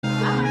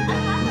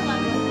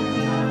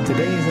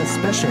Today is a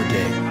special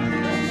day.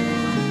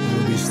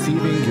 You'll be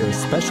receiving your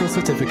special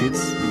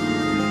certificates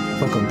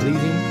for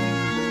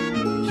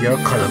completing your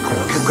color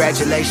course.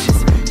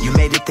 Congratulations, you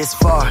made it this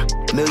far.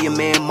 Million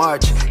Man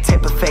March,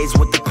 taper phase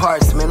with the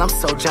parts. Man, I'm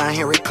so John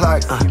Henry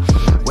Clark.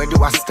 Where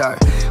do I start?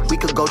 We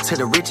could go to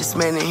the richest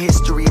man in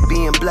history of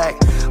being black,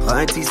 or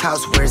auntie's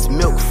house where it's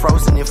milk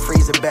frozen in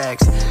freezer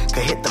bags.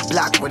 Could hit the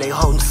block where they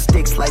holding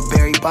sticks like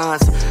Barry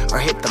Bonds, or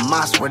hit the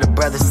mosque where the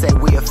brothers say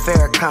we a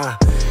Farrakhan.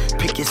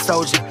 Pick your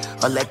soldier,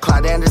 or let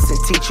Claude Anderson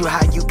teach you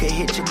how you can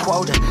hit your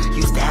quota.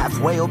 Used to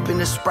halfway open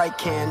the Sprite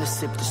can to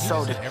sip the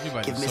soda.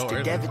 Give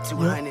Mr. Devitt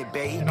 200,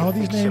 baby. And all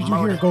these names you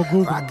hear, go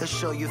Google. I could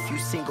show you a few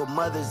single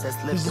mothers that's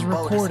lived This is in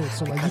recorded,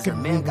 so like you because can a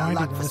man got rewind it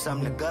locked and for listen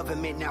something the to it.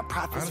 government now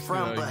profits Honestly,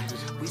 from, like, but you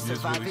we just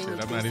survive really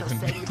should. I'm not anything,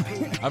 so even- say your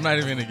piece. I'm not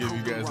even gonna give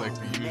you guys like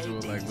the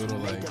usual like little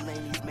like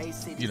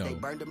you know,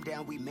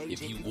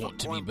 if you want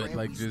to be, but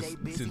like just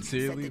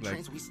sincerely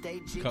like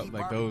cut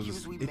like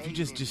those. If you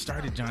just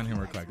started John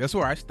Henry Clark, that's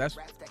where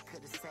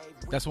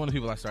that's one of the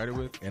people I started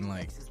with, and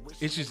like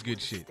it's just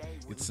good shit.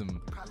 It's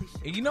some,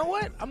 and you know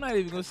what? I'm not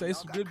even gonna say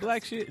some good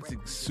black shit. It's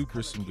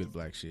some good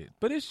black shit.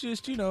 But it's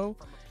just, you know,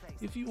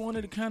 if you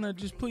wanted to kind of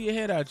just pull your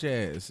head out your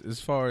ass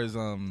as far as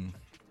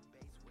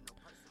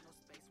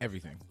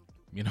everything,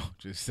 you know,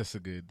 just it's a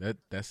good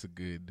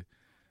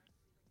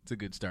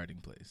starting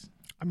place.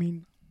 I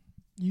mean,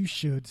 you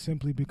should,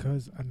 simply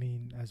because, I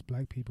mean, as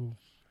black people,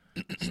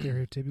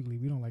 stereotypically,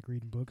 we don't like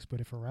reading books, but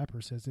if a rapper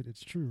says it,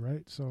 it's true,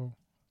 right? So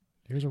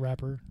here's a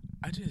rapper.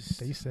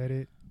 They said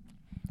it.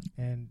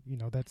 And, you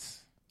know,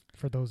 that's,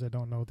 for those that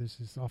don't know, this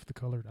is Off the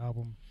Colored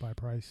album by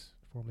Price,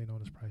 formerly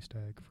known as Price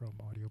Tag from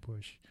Audio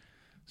Push.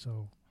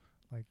 So,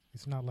 like,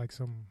 it's not like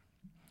some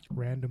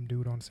random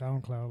dude on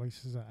SoundCloud. Like,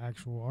 this is an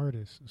actual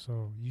artist.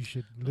 So you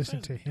should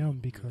listen to him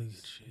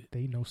because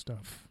they know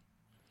stuff.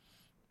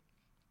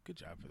 Good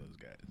job for those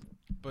guys.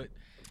 But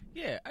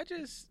yeah,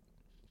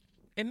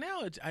 and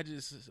now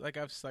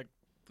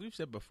we've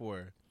said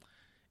before,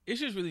 it's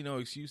just really no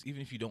excuse.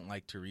 Even if you don't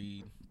like to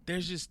read,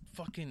 there's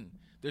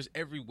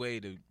every way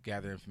to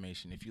gather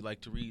information. If you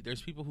like to read,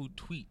 there's people who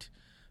tweet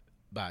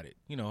about it.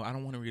 You know, I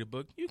don't want to read a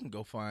book. You can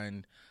go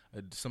find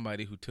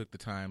somebody who took the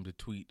time to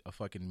tweet a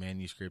fucking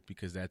manuscript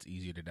because that's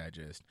easier to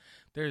digest.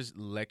 There's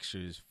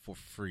lectures for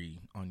free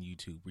on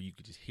YouTube where you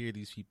could just hear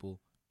these people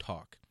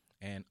talk.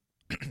 And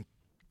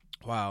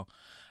while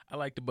I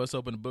like to bust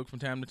open a book from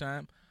time to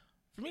time,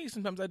 for me,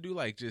 sometimes I do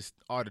like just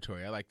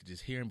auditory. I like to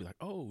just hear and be like,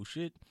 oh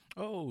shit.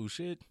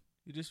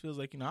 It just feels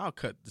like, you know, I'll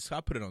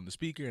put it on the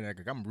speaker and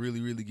like I'm really,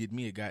 really getting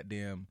me a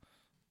goddamn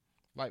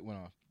light went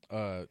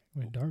off.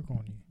 Went dark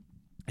on you.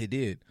 It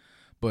did.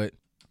 But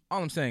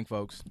all I'm saying,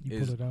 folks, You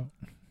is pull it out.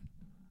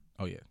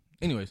 oh yeah.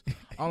 Anyways,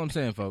 all I'm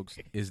saying, folks,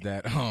 is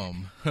that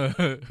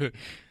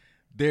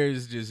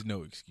there's just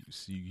no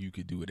excuse. You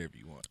could do whatever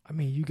you want. I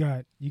mean, you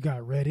got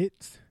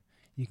Reddit.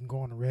 You can go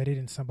on Reddit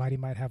and somebody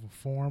might have a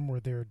forum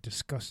where they're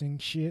discussing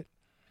shit.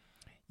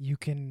 You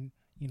can,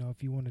 you know,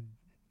 if you want to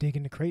dig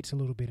in the crates a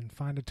little bit and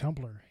find a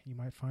Tumblr, you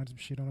might find some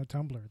shit on a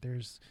Tumblr.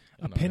 There's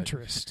a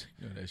Pinterest.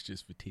 That's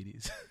just for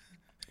titties.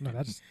 No,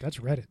 that's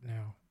Reddit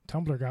now.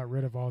 Tumblr got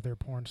rid of all their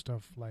porn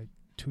stuff like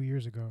 2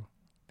 years ago.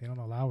 They don't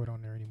allow it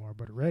on there anymore.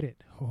 But Reddit,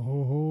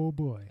 oh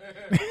boy.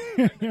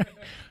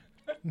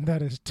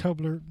 That is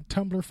Tumblr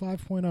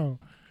 5.0.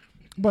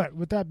 But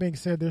with that being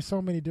said, there's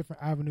so many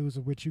different avenues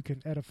of which you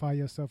can edify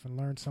yourself and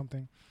learn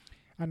something.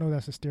 I know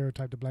that's a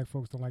stereotype that black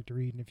folks don't like to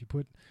read, and if you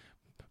put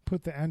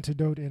the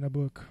antidote in a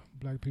book,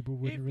 black people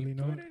wouldn't really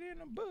know it. In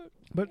a book.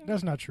 But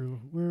that's not true.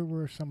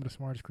 We're some of the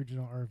smartest creatures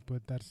on earth,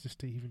 but that's just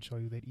to even show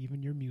you that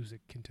even your music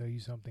can tell you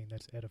something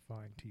that's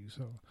edifying to you.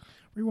 So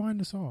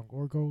rewind the song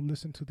or go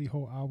listen to the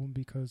whole album,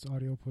 because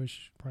Audio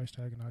Push, Price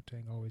Tag, and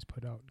Octane always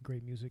put out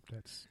great music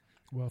that's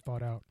well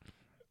thought out.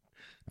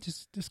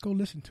 Just go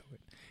listen to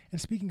it.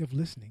 And speaking of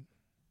listening,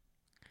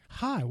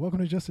 hi, welcome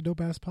to Just a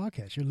Dope Ass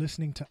Podcast. You're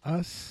listening to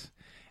us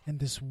and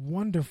this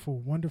wonderful,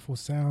 wonderful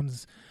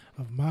sounds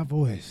of my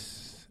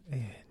voice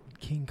and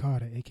King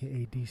Carter,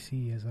 a.k.a.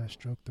 DC, as I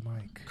stroke the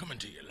mic. Coming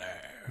to you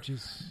live. Which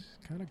is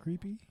kind of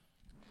creepy.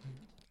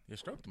 Yeah,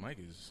 stroke the mic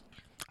is...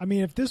 I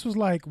mean, if this was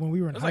like when we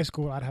were in That's high like-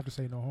 school, I'd have to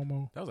say no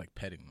homo. That was like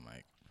petting the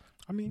mic.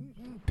 I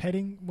mean,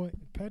 petting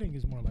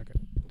is more like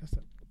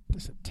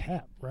that's a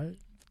tap, right?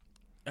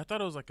 I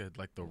thought it was like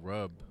the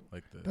rub.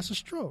 That's a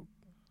stroke.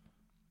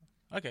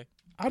 Okay.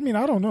 I mean,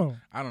 I don't know.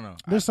 I don't know.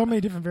 There's so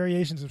many different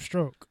variations of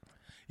stroke.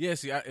 Yeah,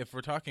 see, if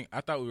we're talking, I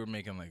thought we were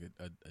making like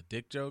a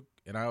dick joke,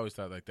 and I always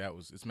thought like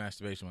it's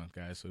masturbation month,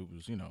 guys. So it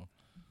was, you know,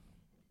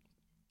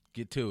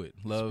 get to it.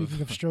 Love.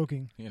 Speaking of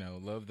stroking, you know,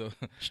 love the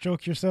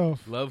stroke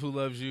yourself. Love who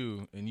loves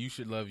you, and you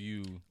should love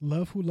you.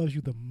 Love who loves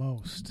you the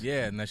most.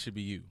 Yeah, and that should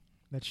be you.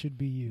 That should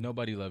be you.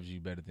 Nobody loves you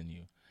better than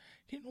you.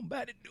 Ain't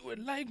nobody do it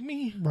like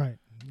me. Right.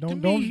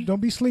 Don't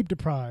be sleep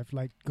deprived.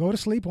 Like, go to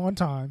sleep on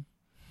time.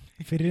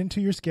 Fit it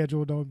into your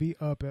schedule. Don't be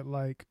up at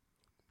like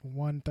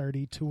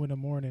 1:30, 2 in the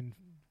morning,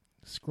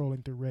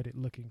 scrolling through Reddit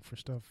looking for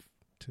stuff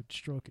to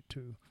stroke it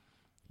to.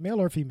 Male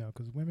or female,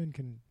 because women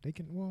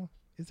well,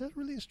 is that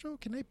really a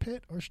stroke? Can they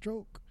pet or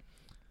stroke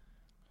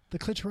the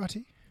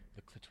clitorati?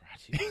 The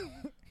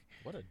clitorati.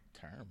 What a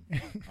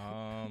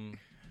term.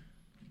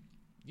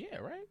 Yeah,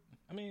 right?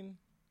 I mean,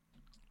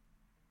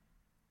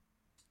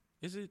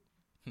 is it?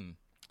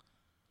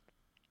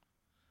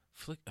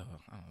 Flick. Oh,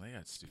 I don't know. They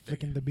got stupid.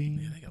 Flicking the bean.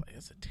 Yeah, they got like,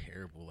 that's a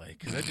terrible, like,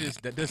 because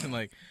that doesn't,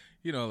 like,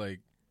 you know,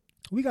 like.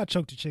 We got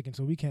choked to chicken,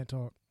 so we can't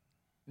talk.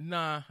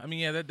 Nah, I mean,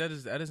 yeah, that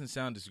doesn't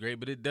sound as great,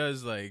 but it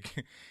does,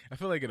 like, I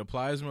feel like it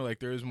applies more, like,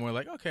 there is more,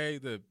 like, okay,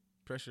 the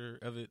pressure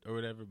of it or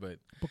whatever, but,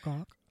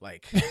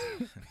 like,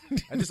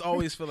 I just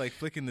always feel like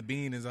flicking the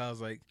bean is, I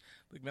was like,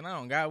 look, man, I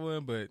don't got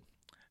one, but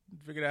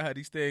figured out how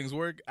these things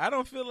work. I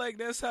don't feel like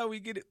that's how we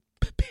get it.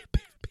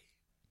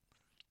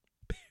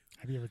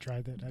 Have you ever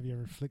tried that? Have you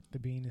ever flicked the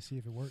bean to see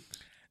if it works?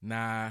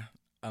 Nah,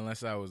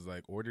 unless I was,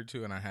 like, ordered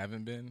to and I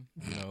haven't been,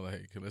 you know,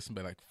 like, unless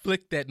somebody, like,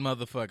 flick that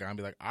motherfucker, I'll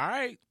be like, all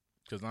right.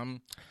 Because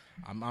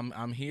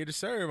I'm here to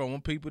serve. I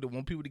want people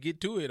to get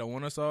to it. I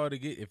want us all to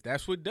get. If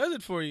that's what does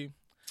it for you,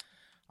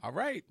 all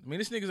right. I mean,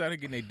 this nigga's out here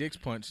getting their dicks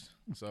punched.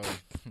 So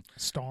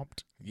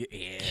stomped. Yeah.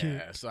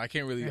 Kicked, so I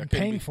can't really. And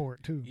paying for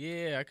it too.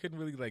 Yeah, I couldn't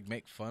really like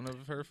make fun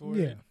of her for it.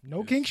 Yeah,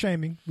 no kink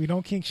shaming. We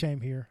don't kink shame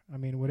here. I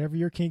mean, whatever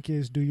your kink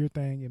is, do your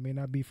thing. It may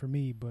not be for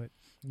me, but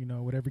you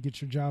know, whatever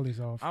gets your jollies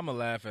off. I'm gonna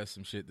laugh at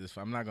some shit.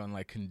 I'm not gonna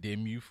like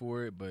condemn you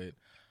for it, but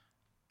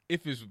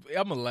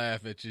I'm gonna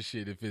laugh at your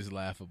shit if it's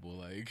laughable.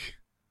 Like.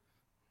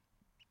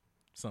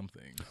 Some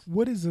things.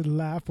 What is a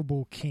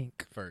laughable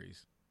kink?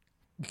 Furries.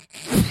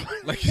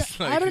 It's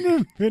like I didn't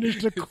even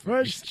finish the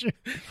question.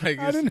 I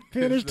didn't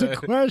finish the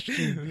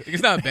question.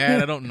 It's not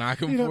bad. I don't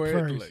knock him for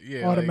it. Like,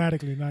 yeah,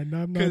 automatically.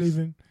 I'm not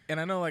even. And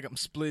I know, like, I'm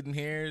splitting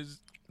hairs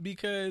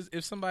because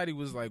if somebody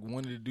was like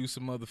wanted to do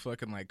some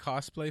motherfucking like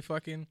cosplay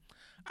fucking,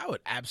 I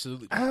would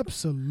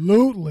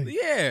absolutely.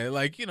 Yeah,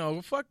 like, you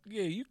know, fuck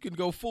yeah, you can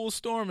go full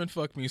storm and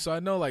fuck me. So I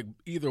know like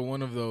either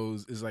one of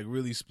those is like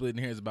really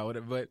splitting hairs about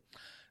whatever, but.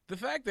 The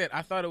fact that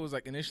I thought it was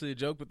like initially a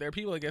joke, but there are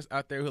people I guess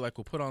out there who like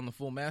will put on the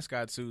full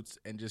mascot suits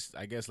and just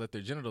I guess let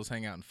their genitals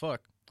hang out and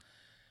fuck.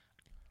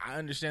 I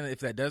understand that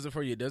if that does it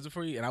for you, it does it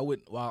for you. And I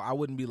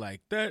wouldn't be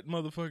like that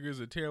motherfucker is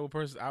a terrible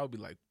person. I would be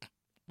like,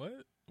 what?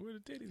 Where the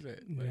titties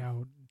at? Like,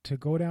 now to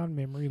go down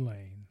memory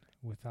lane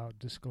without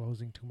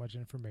disclosing too much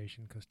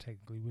information, because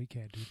technically we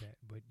can't do that.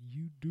 But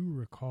you do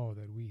recall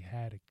that we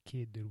had a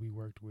kid that we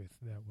worked with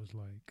that was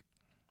like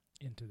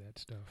into that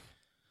stuff.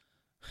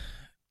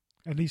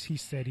 At least he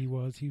said he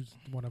was. He was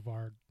one of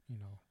our, you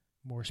know,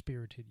 more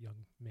spirited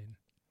young men.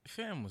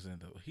 Fam was in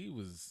though. He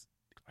was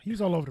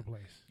all over the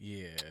place.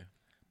 Yeah.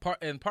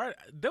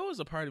 There was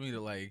a part of me that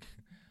like,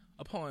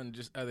 upon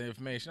just other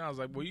information, I was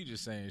like, well, you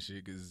just saying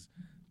shit because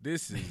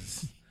this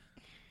is.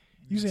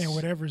 You saying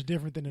whatever's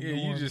different than the norm.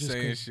 Yeah, you just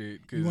saying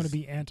shit. You want to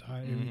be anti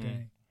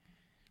everything.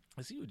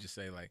 Because he would just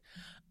say like,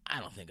 I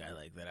don't think I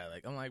like that.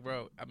 I'm like,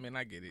 bro, I mean,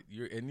 I get it.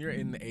 You're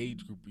in the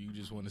age group where you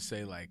just want to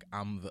say, like,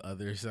 I'm the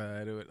other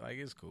side of it. Like,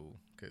 it's cool.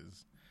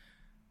 Because,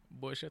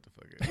 boy, shut the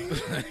fuck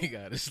up. Like,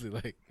 honestly,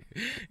 like,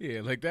 yeah,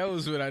 like, that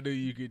was what I knew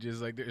you could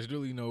just, like, there's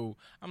really no,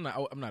 I'm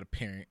not a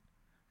parent.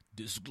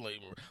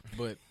 Disclaimer.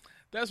 But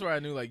that's where I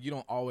knew, like, you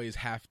don't always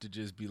have to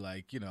just be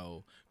like, you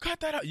know, cut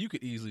that out. You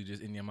could easily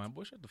just, in your mind,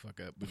 boy, shut the fuck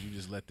up. But you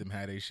just let them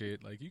have their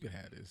shit. Like, you could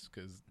have this.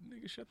 Because,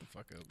 nigga, shut the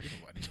fuck up. Ain't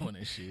nobody doing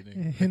that shit.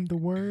 Nigga. In the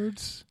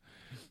words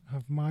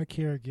of my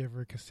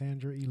caregiver,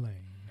 Cassandra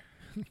Elaine.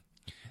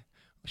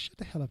 Shut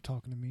the hell up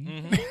talking to me.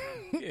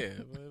 Mm-hmm.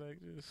 Yeah, but like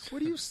this.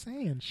 What are you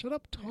saying? Shut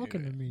up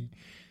talking to me.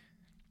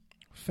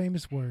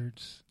 Famous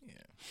words. Yeah.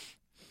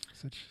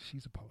 Such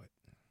she's a poet.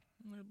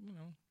 You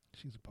know.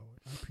 She's a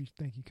poet.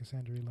 Thank you,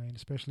 Cassandra Elaine,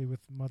 especially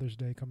with Mother's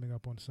Day coming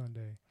up on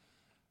Sunday.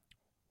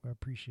 I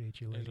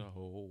appreciate you, lady. There's a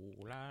whole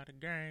lot of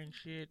gang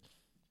shit.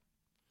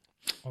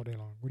 All day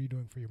long. What are you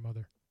doing for your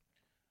mother?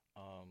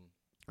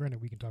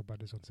 Granted, we can talk about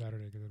this on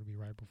Saturday because it'll be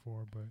right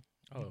before, but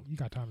you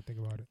got time to think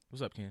about it.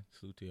 What's up, Ken?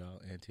 Salute to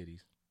y'all and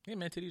titties. Yeah,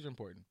 man, titties are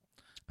important.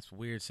 It's a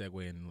weird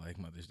segue into like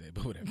Mother's Day,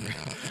 but whatever.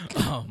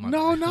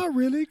 No, not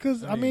really,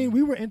 because I mean,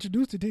 we were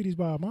introduced to titties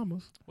by our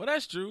mamas. Well,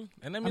 that's true,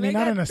 and I mean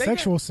not in a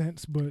sexual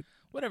sense, but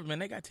whatever, man.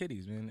 They got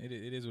titties, man. It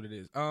is what it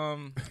is.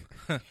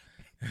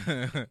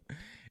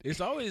 It's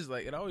always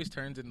like it always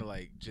turns into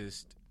like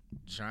just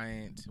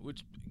giant,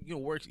 which you know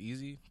works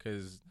easy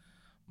because.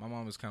 My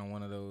mom is kind of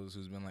one of those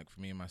who's been like, for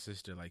me and my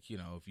sister, like, you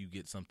know, if you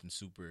get something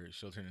super,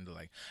 she'll turn into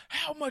like,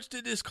 how much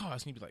did this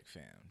cost? And you'd be like,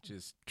 fam,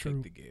 just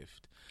take the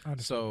gift.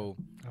 So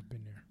I've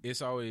been there.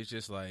 It's always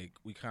just like,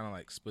 we kind of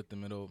like split the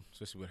middle,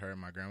 especially with her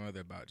and my grandmother,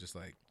 about just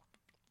like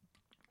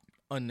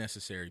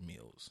unnecessary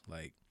meals.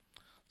 Like,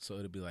 so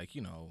it'll be like,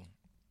 you know,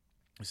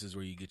 this is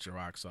where you get your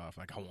rocks off.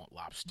 Like, I want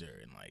lobster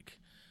and like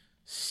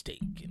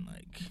steak and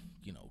like,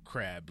 you know,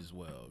 crab as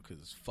well,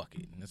 because fuck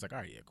it. And it's like, all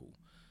right, yeah, cool.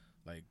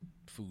 Like,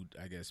 food,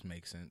 I guess,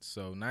 makes sense.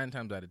 So 9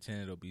 times out of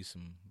 10, it'll be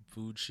some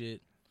food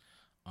shit.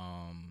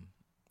 And,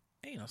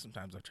 you know,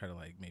 sometimes I try to,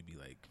 like, maybe,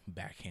 like,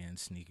 backhand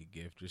sneak a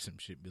gift or some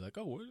shit. Be like,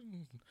 oh,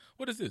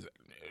 what is this?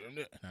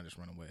 And I just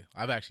run away.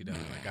 I've actually done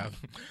it. Like,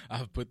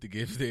 I've put the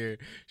gift there.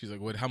 She's like,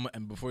 what, how much?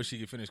 And before she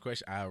could finish the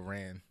question, I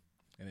ran.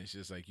 and it's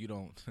just like you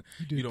don't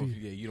You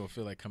don't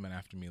feel like coming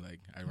after me like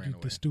I ran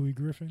away. The Stewie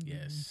Griffin.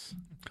 Yes.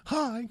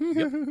 Hi.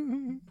 Yep.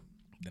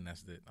 Then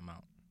that's it. I'm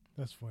out.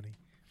 That's funny.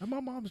 And my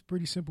mom's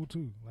pretty simple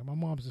too. Like my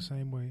mom's the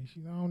same way.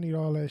 I don't need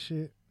all that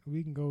shit.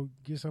 We can go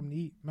get something to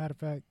eat. Matter of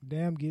fact,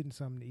 damn getting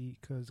something to eat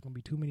because it's gonna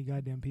be too many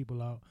goddamn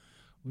people out.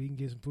 We can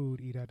get some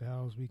food, eat at the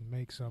house. We can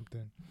make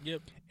something.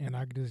 Yep. And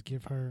I can just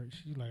give her.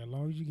 She's like, as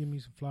long as you give me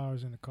some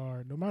flowers in the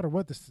car, no matter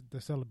what the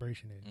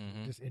celebration is,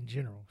 just in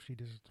general, she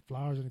just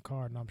flowers in the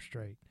car and I'm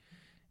straight.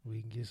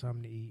 We can get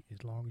something to eat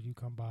as long as you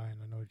come by and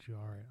I know that you're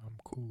all right. I'm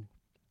cool.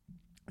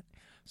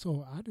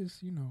 So I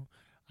just,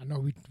 I know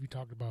we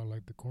talked about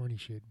like the corny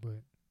shit,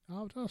 but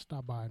I'll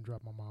stop by and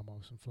drop my mom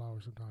off some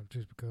flowers sometimes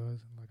just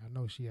because. Like I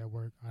know she at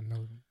work. I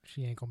know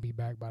she ain't gonna be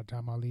back by the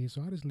time I leave,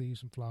 so I just leave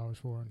some flowers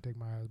for her and take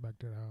my ass back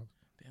to the house.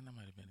 Damn, that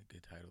might have been a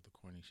good title, the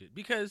corny shit.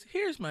 Because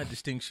here's my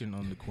distinction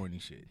on the corny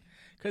shit.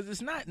 Because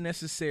it's not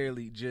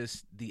necessarily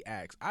just the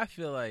acts. I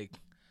feel like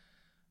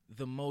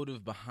the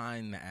motive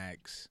behind the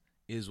acts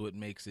is what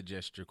makes a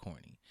gesture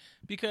corny.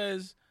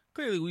 Because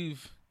clearly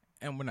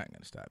and we're not going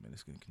to stop, man.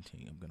 It's going to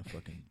continue. I'm going to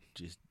fucking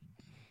just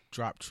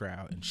drop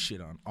trout and shit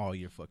on all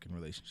your fucking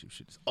relationship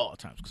shit all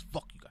times. Because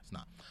fuck you guys.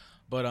 Nah.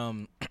 But,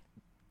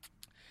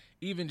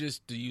 even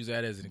just to use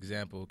that as an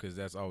example, because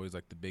that's always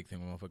like the big thing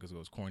when motherfuckers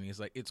goes corny. It's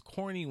like, it's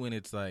corny when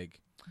it's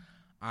like,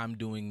 I'm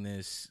doing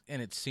this,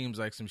 and it seems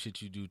like some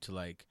shit you do to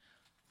like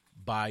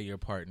buy your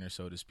partner,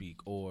 so to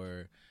speak,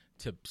 or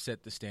to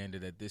set the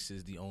standard that this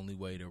is the only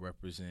way to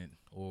represent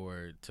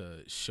or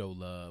to show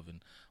love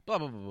and blah,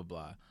 blah, blah, blah,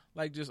 blah.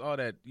 Like just all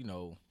that,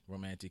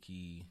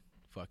 romantic-y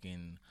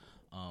fucking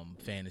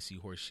fantasy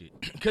horse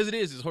shit. Because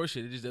it's horse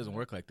shit. It just doesn't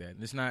work like that.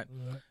 And it's not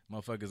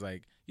motherfuckers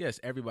like, yes,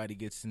 everybody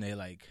gets in their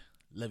like,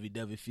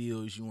 lovey-dovey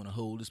feels, you want to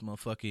hold this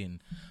motherfucking,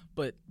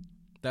 but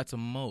that's a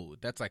mode.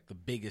 That's like the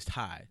biggest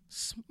high.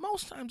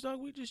 Most times, dog,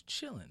 we just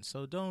chilling.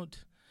 So don't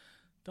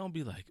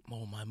be like,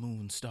 oh, my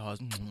moon stars.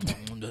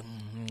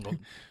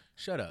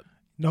 Shut up.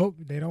 Nope,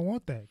 they don't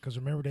want that because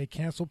remember they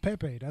canceled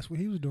Pepe. That's what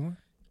he was doing.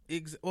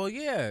 Well,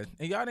 yeah,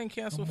 and y'all didn't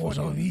cancel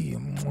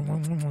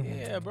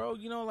yeah, bro.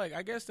 Like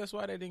I guess that's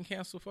why they didn't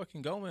cancel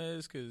fucking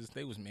Gomez because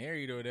they was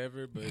married or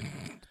whatever, but.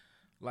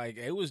 Like,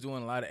 it was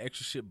doing a lot of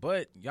extra shit,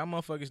 but y'all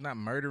motherfuckers not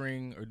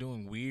murdering or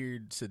doing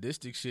weird,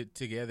 sadistic shit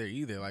together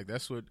either. Like,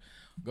 that's what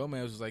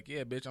Gomez was like,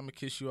 yeah, bitch, I'm gonna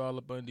kiss you all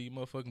up under your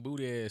motherfucking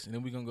booty ass, and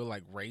then we gonna go,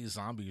 like, raise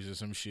zombies or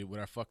some shit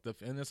with our fucked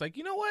up. And it's like,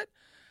 you know what?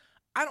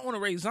 I don't want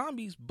to raise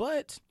zombies,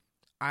 but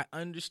I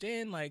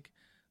understand, like,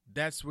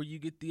 that's where you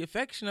get the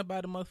affection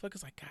about a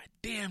motherfucker. Like, God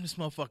damn, this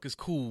motherfucker's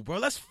cool, bro.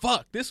 Let's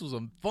fuck. This was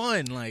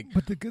fun. Like,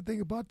 but the good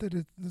thing about that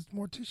is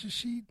Morticia,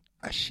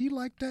 she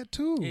liked that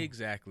too.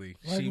 Exactly.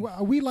 Like,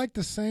 we like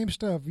the same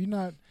stuff. You're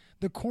not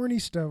the corny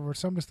stuff or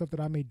some of the stuff that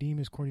I may deem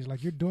as corny. Is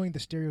like you're doing the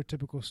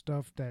stereotypical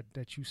stuff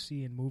that you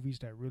see in movies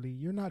that really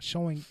you're not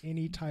showing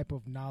any type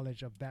of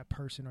knowledge of that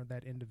person or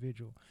that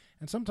individual.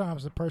 And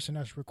sometimes the person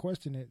that's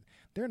requesting it,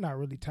 they're not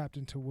really tapped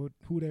into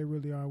who they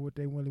really are, what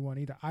they really want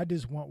either. I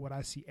just want what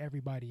I see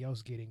everybody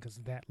else getting because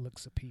that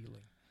looks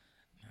appealing.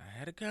 I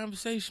had a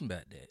conversation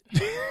about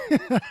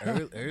that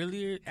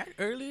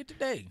earlier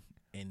today.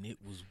 And it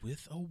was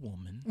with a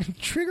woman.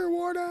 Trigger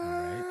warning.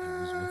 Right?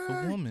 It was with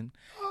a woman.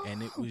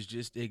 And it was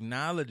just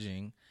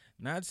acknowledging,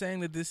 not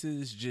saying that this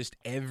is just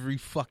every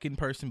fucking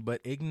person,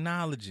 but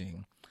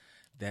acknowledging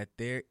that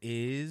there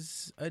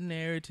is a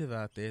narrative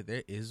out there.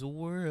 There is a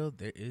world.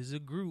 There is a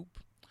group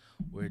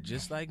where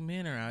just like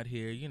men are out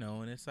here,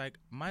 and it's like,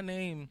 my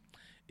name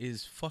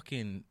is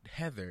fucking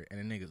Heather. And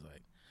the nigga's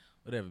like,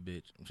 whatever,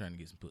 bitch. I'm trying to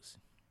get some pussy.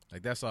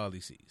 Like, that's all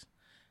he sees.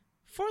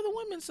 For the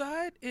women's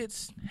side,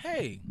 it's,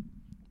 hey,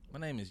 my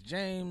name is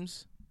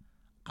James.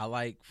 I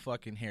like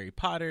fucking Harry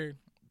Potter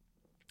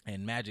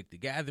and Magic the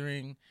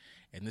Gathering,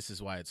 and this is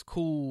why it's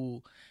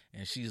cool.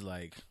 And she's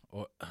like,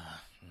 no,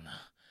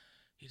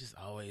 you just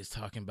always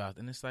talking about,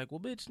 and it's like, well,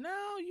 bitch,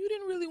 no, you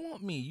didn't really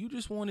want me. You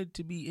just wanted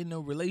to be in a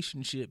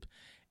relationship,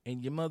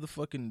 and your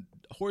motherfucking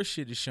horse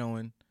shit is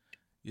showing.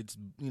 It's,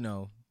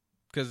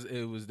 because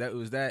it was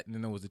that, and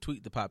then there was a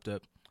tweet that popped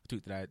up, a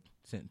tweet that I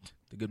sent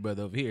the good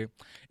brother over here,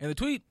 and the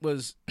tweet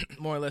was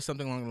more or less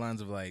something along the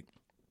lines of like,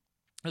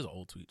 it was an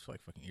old tweet,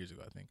 like fucking years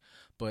ago, I think.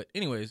 But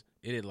anyways,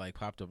 it had like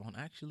popped up on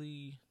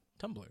actually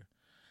Tumblr.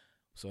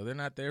 So they're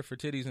not there for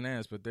titties and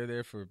ass, but they're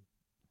there for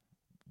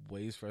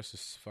ways for us to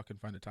fucking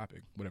find a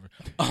topic, whatever.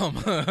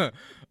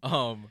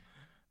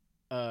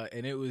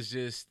 And it was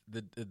just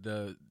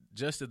the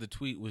gist of the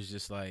tweet was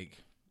just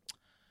like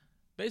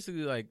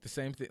basically like the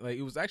same thing. Like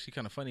it was actually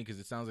kind of funny because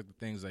it sounds like the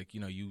things like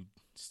you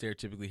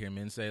stereotypically hear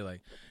men say,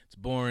 like it's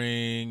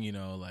boring,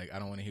 like I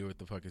don't want to hear what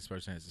the fuck this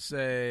person has to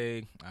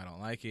say. I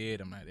don't like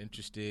it. I'm not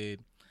interested.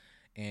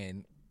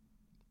 And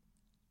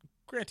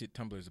granted,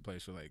 Tumblr is a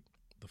place where like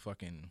the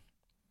fucking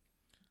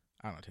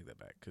I don't take that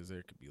back because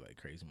there could be like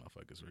crazy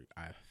motherfuckers where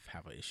I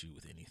have an issue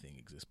with anything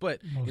exists.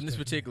 But in this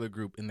particular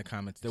group in the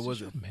comments, there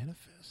was a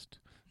manifest.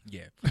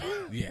 Yeah,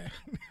 yeah.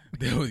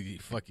 There was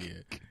fuck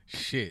yeah,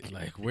 shit.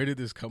 Like where did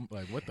this come?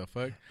 Like what the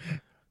fuck?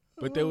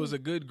 But there was a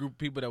good group of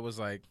people that was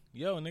like,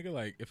 yo, nigga,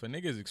 like, if a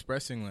nigga is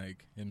expressing,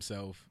 like,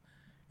 himself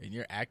and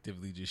you're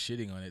actively just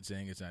shitting on it,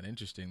 saying it's not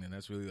interesting, then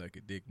that's really, like,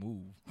 a dick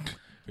move.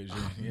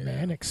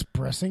 Man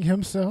expressing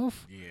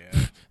himself? Yeah.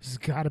 This has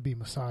got to be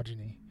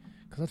misogyny.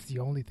 Because that's the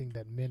only thing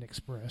that men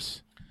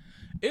express.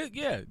 And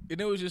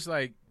it was just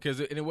like,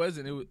 it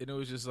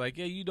was just like,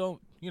 yeah, you don't,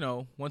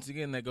 once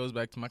again, that goes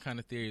back to my kind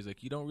of theories.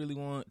 Like, you don't really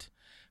want,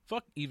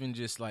 fuck even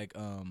just, like,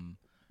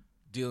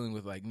 dealing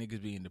with like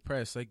niggas being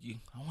depressed. Like,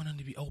 I want them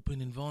to be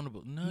open and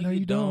vulnerable. No,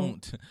 you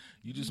don't.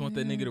 You just want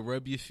that nigga to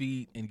rub your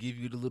feet and give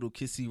you the little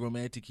kissy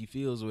romantic-y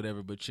feels or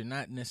whatever, but you're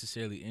not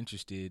necessarily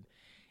interested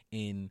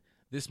in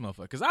this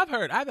motherfucker. Because I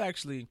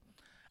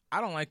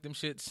don't like them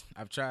shits.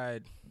 I've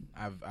tried.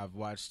 I've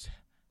watched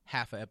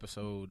half an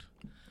episode.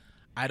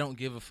 I don't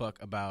give a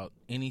fuck about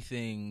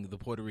anything the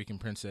Puerto Rican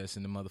princess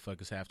and the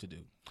motherfuckers have to do.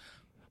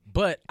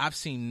 But I've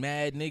seen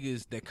mad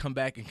niggas that come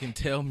back and can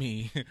tell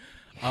me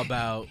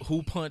about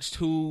who punched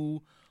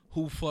who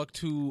fucked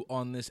who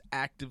on this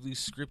actively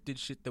scripted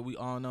shit that we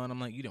all know. And I'm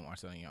like, you didn't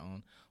watch that on your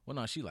own. Well,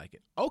 no, she like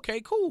it. Okay,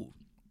 cool.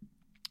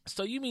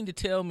 So you mean to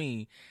tell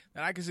me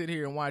that I can sit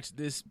here and watch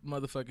this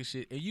motherfucking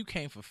shit and you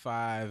can't for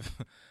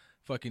 5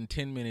 fucking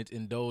 10 minutes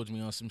indulge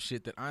me on some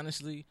shit that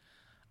honestly,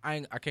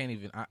 I can't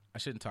even, I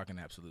shouldn't talk in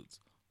absolutes.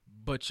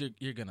 But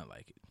you're going to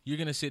like it. You're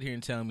going to sit here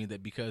and tell me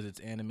that because it's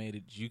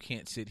animated, you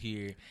can't sit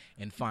here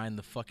and find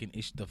the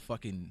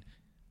fucking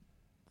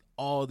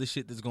all the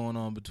shit that's going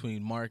on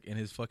between Mark and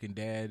his fucking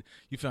dad.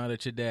 You found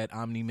out your dad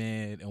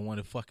Omni-Man and want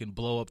to fucking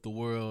blow up the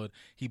world.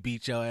 He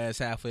beat your ass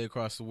halfway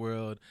across the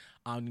world.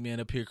 Omni-Man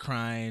up here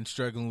crying,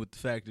 struggling with the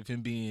fact of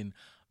him being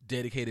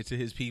dedicated to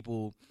his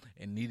people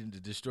and needing to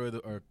destroy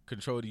or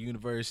control the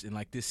universe. And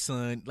like this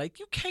son, like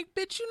you can't,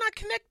 bitch, you not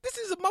connect. This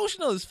is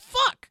emotional as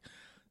fuck.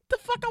 The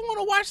fuck I want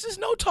to watch this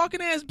no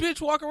talking ass bitch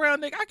walk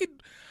around, nigga.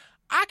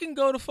 I can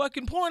go to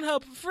fucking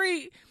Pornhub for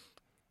free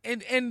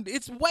and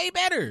it's way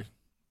better.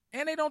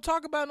 And they don't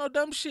talk about no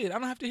dumb shit. I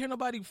don't have to hear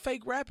nobody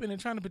fake rapping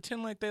and trying to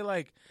pretend like they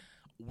like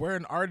we're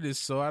an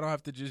artist, so I don't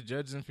have to just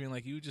judge them feeling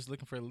like you just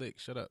looking for a lick.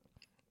 Shut up.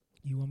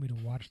 You want me to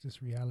watch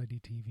this reality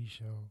TV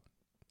show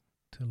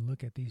to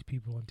look at these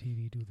people on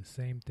TV do the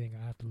same thing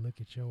I have to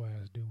look at your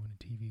ass do when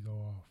the TV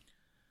go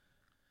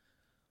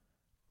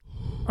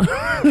off?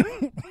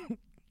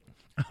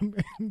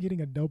 I'm getting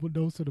a double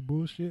dose of the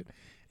bullshit,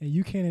 and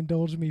you can't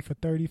indulge me for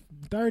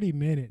 30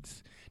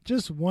 minutes.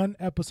 Just one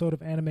episode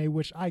of anime,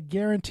 which I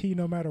guarantee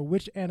no matter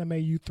which anime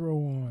you throw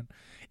on,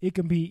 it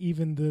can be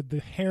even the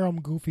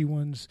harem goofy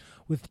ones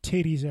with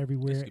titties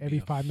everywhere every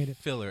 5 minutes.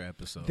 Filler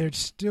episode. There's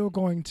still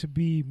going to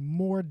be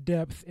more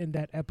depth in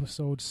that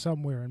episode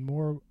somewhere and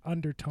more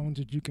undertones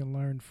that you can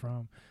learn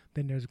from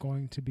than there's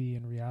going to be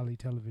in reality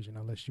television,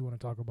 unless you want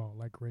to talk about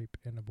like rape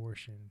and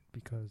abortion,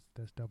 because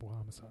that's double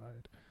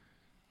homicide.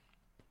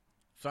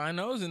 Find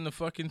those in the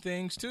fucking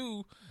things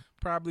too,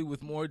 probably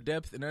with more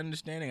depth and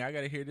understanding. I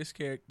gotta hear this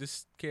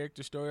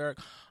character story arc.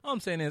 All I'm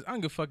saying is I don't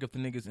give a fuck if the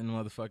niggas in the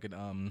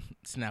motherfucking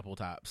Snapple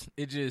tops.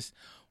 It just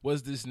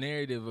was this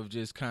narrative of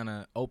just kind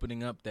of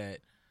opening up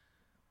that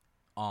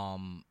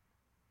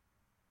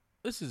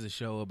this is a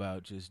show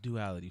about just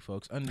duality,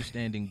 folks,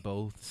 understanding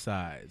both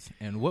sides.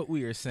 And what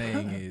we are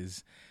saying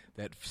is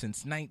that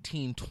since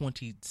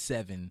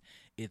 1927,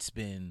 it's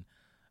been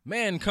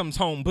man comes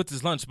home, puts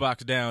his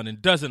lunchbox down,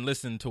 and doesn't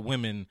listen to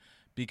women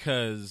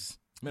because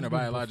men are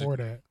biological.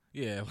 Before that.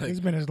 Yeah. Like,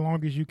 it's been as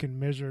long as you can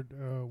measure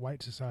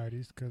white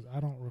societies, because I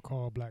don't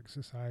recall black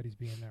societies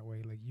being that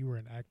way. Like, you were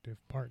an active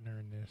partner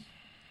in this.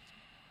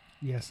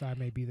 Yes, I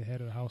may be the head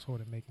of the household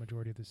and make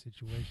majority of the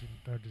situation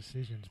or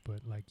decisions,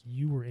 but, like,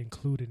 you were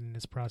included in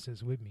this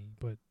process with me.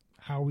 But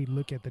how we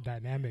look at the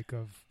dynamic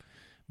of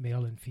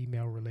male and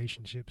female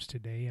relationships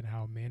today and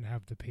how men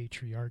have the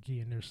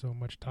patriarchy and there's so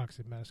much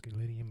toxic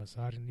masculinity and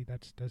misogyny,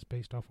 that's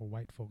based off of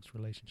white folks'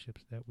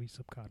 relationships that we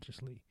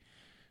subconsciously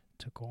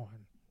took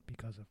on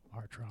because of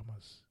our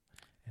traumas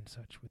and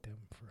such with them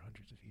for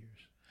hundreds of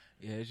years.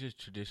 Yeah, it's just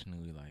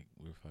traditionally like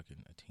we're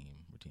fucking a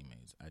team, we're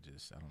teammates. I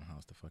don't know how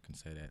else to fucking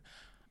say that.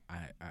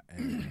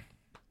 And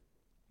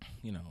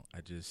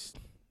I just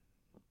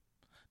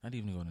not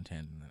even going to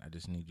tangent. I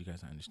just need you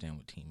guys to understand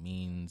what team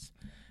means.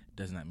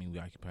 Does not mean we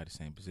occupy the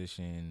same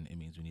position. It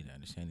means we need to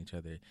understand each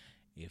other.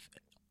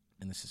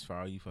 And this is for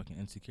all you fucking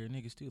insecure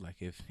niggas too. Like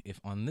if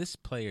on this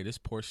player, this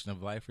portion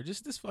of life, or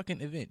just this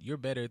fucking event, you're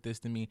better at this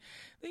than me,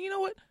 then you know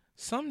what?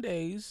 Some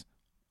days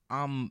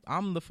I'm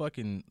the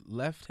fucking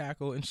left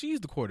tackle and she's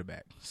the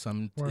quarterback.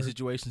 Some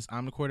situations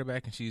I'm the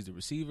quarterback and she's the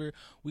receiver.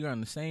 We are on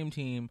the same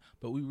team,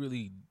 but we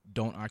really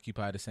don't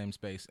occupy the same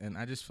space. And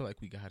I just feel like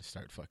we got to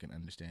start fucking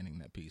understanding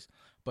that piece.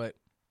 But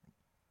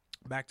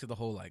back to the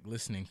whole like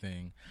listening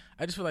thing,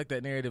 I just feel like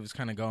that narrative is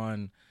kind of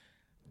gone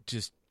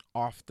just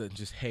off the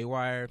just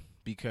haywire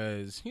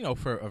because,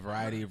 for a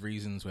variety of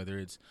reasons, whether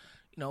it's,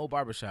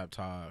 barbershop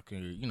talk or,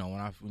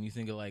 when you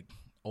think of like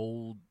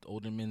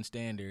older men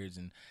standards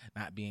and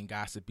not being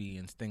gossipy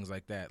and things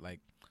like that, like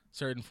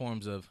certain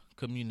forms of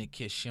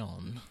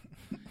communication,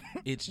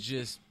 it's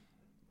just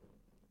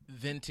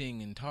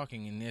venting and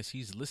talking, and yes,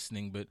 he's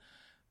listening, but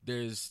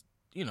there's,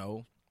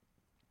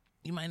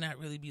 you might not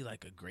really be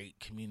like a great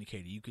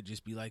communicator. You could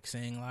just be like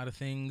saying a lot of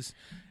things.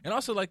 And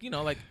also like,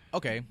 like,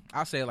 okay,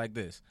 I'll say it like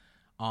this.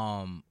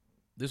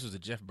 This was a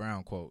Jeff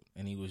Brown quote,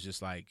 and he was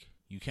just like,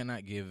 you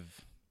cannot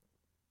give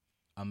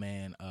a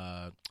man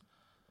a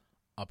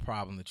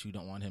problem that you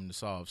don't want him to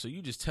solve. So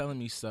you just telling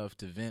me stuff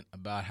to vent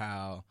about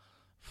how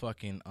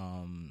fucking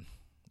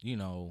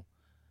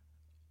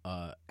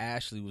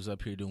Ashley was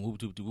up here doing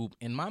whoop whoop whoop.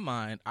 In my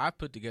mind, I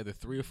put together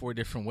 3 or 4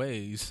 different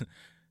ways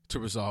to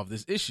resolve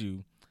this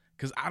issue,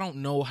 because I don't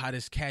know how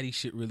this catty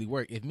shit really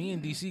work. If me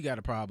and DC got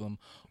a problem,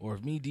 or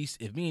if me and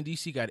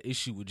DC got an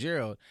issue with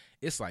Gerald,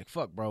 it's like,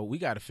 fuck, bro, we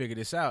got to figure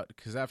this out,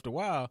 because after a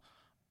while,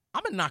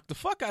 I'm going to knock the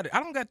fuck out of it.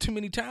 I don't got too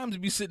many times to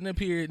be sitting up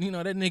here, that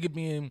nigga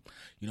being,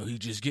 he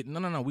just getting,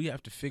 no. We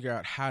have to figure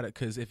out how to,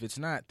 because if it's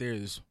not,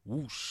 there's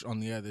whoosh on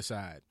the other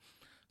side.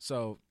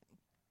 So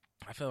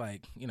I feel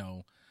like,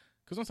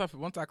 because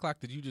once I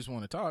clock that you just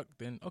want to talk,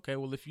 then, okay,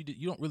 well, if you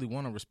don't really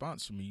want a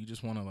response from me, you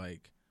just want to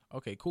like,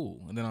 okay,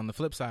 cool. And then on the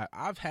flip side,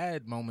 I've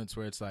had moments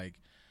where it's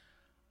like,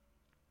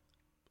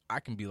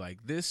 I can be like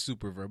this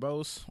super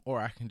verbose,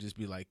 or I can just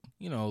be like,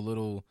 a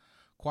little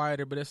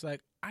quieter, but it's like,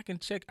 I can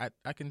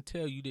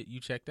tell you that you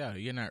checked out, or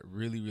you're not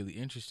really, really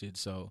interested.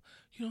 So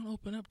you don't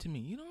open up to me.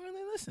 You don't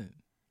really listen.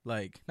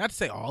 Like, not to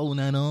say not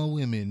all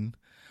women,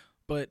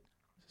 but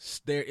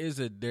there is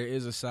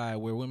a side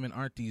where women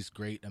aren't these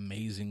great,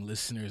 amazing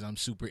listeners. I'm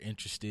super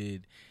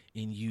interested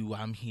in you.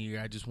 I'm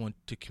here. I just want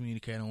to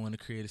communicate. I want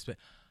to create a space.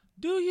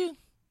 Do you?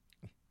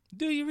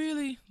 Do you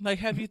really? Like,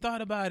 have you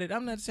thought about it?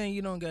 I'm not saying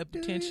you don't got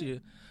potential,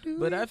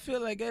 but I feel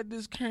like at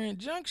this current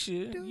juncture,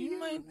 you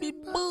might be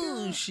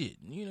bullshit.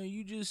 You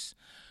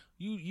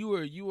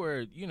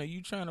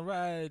trying to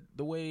ride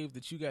the wave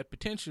that you got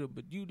potential,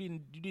 but you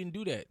didn't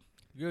do that.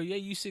 Girl, yeah,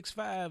 you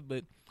 6'5",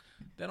 but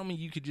that don't mean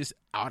you could just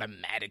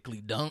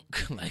automatically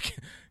dunk. Like,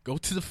 go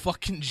to the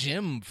fucking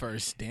gym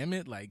first, damn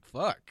it. Like,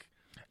 fuck.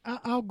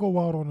 I'll go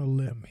out on a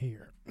limb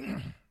here.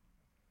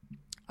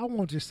 I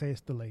won't just say it's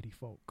the lady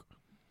folk.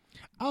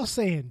 I'll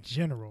say in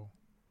general,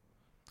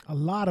 a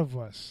lot of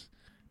us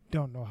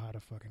don't know how to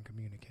fucking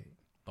communicate.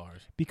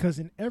 Bars. Because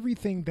in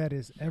everything that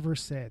is ever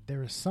said,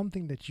 there is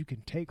something that you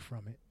can take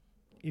from it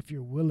if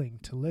you're willing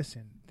to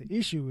listen. The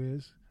issue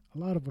is a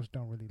lot of us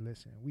don't really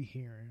listen. We're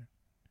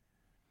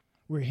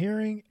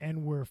hearing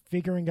and we're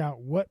figuring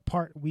out what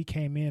part we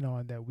came in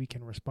on that we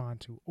can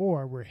respond to,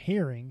 or we're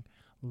hearing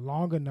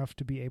long enough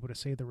to be able to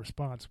say the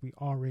response we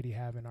already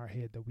have in our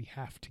head that we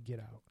have to get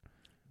out.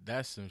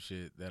 That's some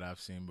shit that I've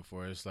seen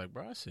before. It's like,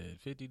 bro, I said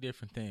 50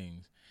 different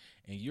things,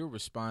 and you're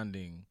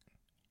responding.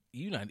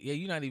 You're not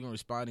even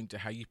responding to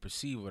how you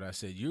perceive what I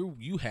said.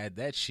 You had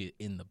that shit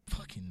in the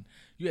fucking.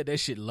 You had that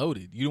shit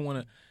loaded. You don't want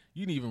to.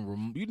 You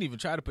didn't even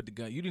try to put the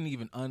gun. You didn't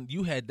even.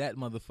 You had that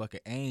motherfucker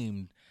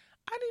aimed.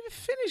 I didn't even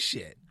finish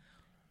yet.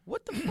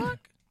 What the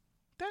fuck?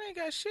 That ain't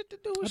got shit to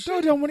do with shit. I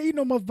told you I don't want to eat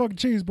no motherfucking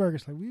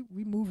cheeseburgers. Like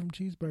we move from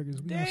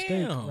cheeseburgers. We on steak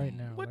Damn. right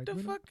now. What like, the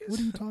fuck is? What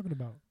are you talking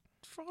about?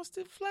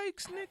 Frosted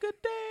Flakes, nigga,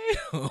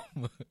 damn.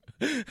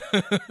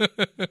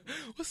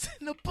 What's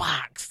in the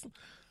box?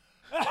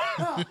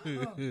 I'm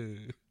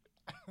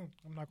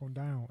not gonna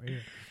die on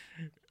air.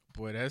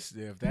 Boy,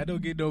 if that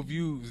don't get no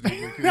views,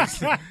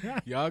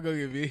 nigga, y'all gonna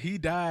give it. He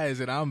dies,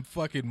 and I'm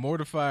fucking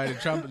mortified and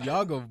trying.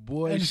 Y'all go,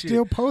 boy, and shit.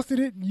 Still posted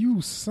it.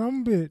 You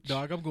some bitch.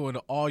 Dog, I'm going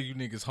to all you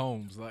niggas'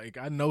 homes. Like,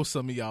 I know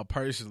some of y'all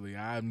personally.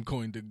 I'm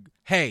going to.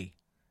 Hey,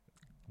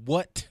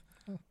 what?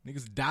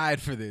 Niggas died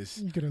for this.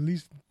 You could at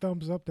least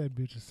thumbs up that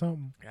bitch or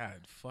something.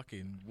 God,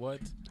 fucking what?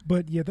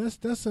 But yeah,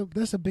 that's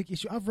a big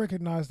issue. I've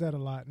recognized that a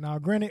lot. Now,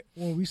 granted,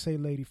 when we say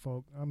lady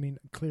folk, I mean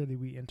clearly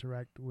we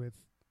interact with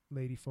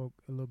lady folk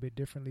a little bit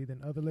differently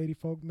than other lady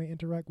folk may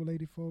interact with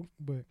lady folk.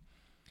 But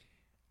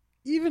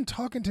even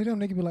talking to them,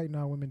 they can be like,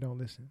 "No, women don't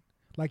listen."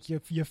 Like your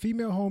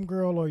female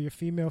homegirl or your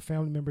female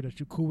family member that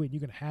you're cool with, and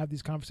you're gonna have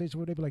these conversations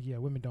with. They be like, "Yeah,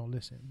 women don't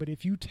listen." But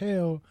if you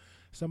tell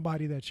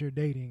somebody that you're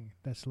dating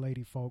that's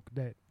lady folk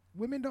that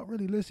women don't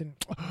really listen,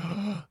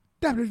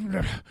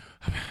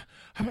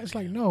 it's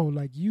like, no,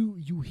 like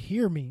you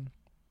hear me,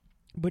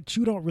 but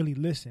you don't really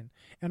listen.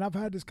 And I've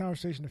had this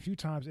conversation a few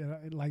times,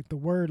 and like the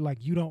word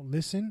like you don't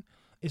listen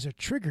is a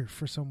trigger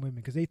for some women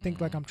because they think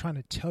like I'm trying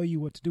to tell you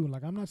what to do. And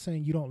like I'm not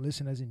saying you don't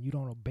listen as in you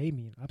don't obey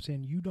me. I'm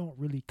saying you don't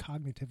really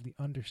cognitively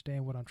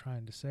understand what I'm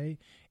trying to say,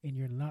 and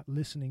you're not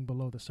listening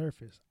below the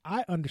surface.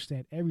 I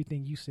understand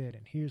everything you said,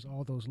 and here's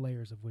all those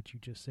layers of what you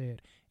just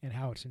said and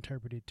how it's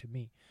interpreted to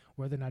me.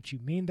 Whether or not you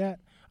mean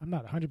that, I'm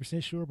not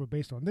 100% sure, but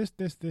based on this,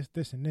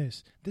 and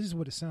this is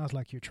what it sounds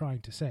like you're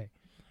trying to say.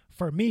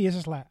 For me, it's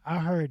just like, I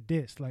heard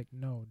this. Like,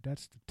 no,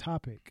 that's the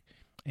topic.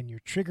 And you're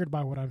triggered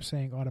by what I'm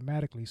saying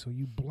automatically, so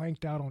you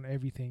blanked out on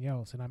everything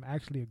else. And I'm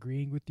actually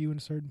agreeing with you in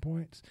certain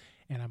points,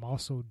 and I'm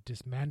also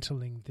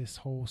dismantling this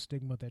whole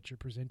stigma that you're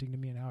presenting to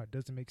me and how it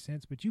doesn't make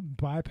sense. But you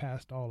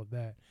bypassed all of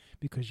that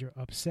because you're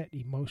upset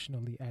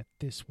emotionally at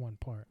this one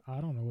part. I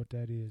don't know what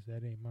that is.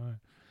 That ain't mine.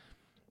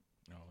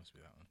 No, it must be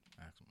that one.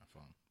 I asked on my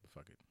phone, but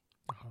fuck it.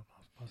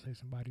 I'll say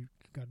somebody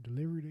got a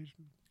delivery.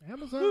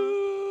 Amazon.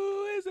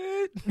 Who is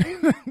it?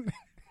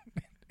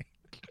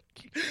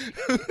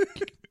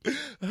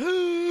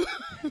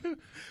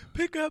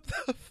 Pick up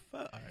the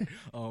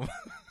phone.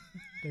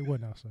 They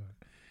wasn't outside.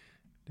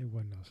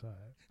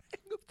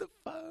 Pick up the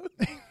phone.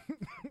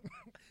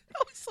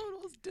 That was some of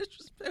the most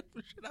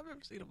disrespectful shit I've ever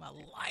seen in my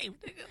life,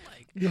 nigga.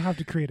 Like, You'll have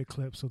to create a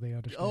clip so they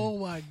understand. oh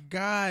my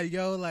God,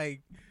 yo,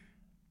 like,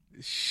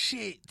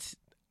 shit.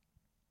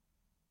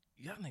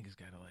 Y'all niggas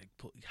gotta like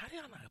put. How do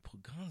y'all not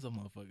put guns on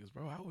motherfuckers,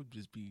 bro? I would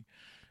just be,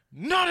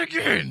 not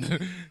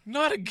again,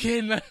 not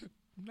again.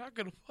 I'm not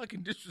gonna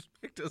fucking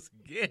disrespect us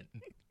again.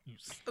 You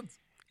sons of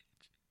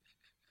bitch.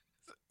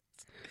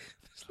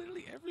 It's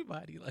literally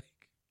everybody. Like,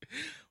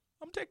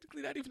 I'm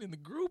technically not even in the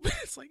group.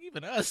 It's like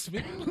even us,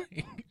 man.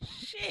 Like,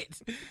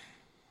 shit.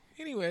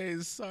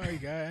 Anyways, sorry,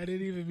 guy. I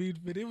didn't even mean,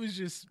 but it was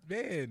just,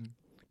 man.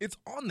 It's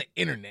on the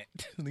internet.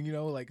 You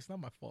know, like, it's not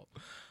my fault.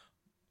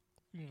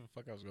 You know the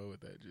fuck I was going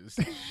with that. Just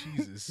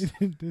Jesus.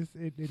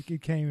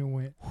 It came and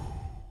went.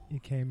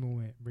 It came and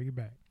went. Bring it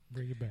back.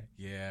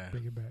 Yeah.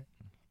 Bring it back.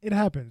 It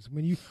happens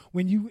when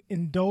you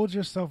indulge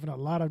yourself in a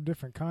lot of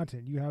different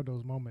content. You have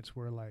those moments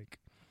where like,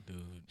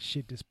 dude,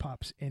 shit just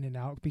pops in and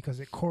out because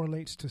it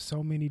correlates to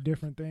so many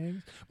different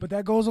things. But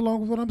that goes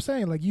along with what I'm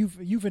saying. Like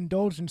you've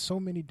indulged in so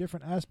many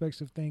different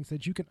aspects of things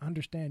that you can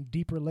understand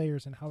deeper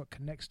layers and how it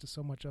connects to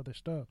so much other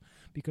stuff.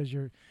 Because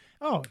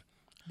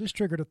this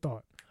triggered a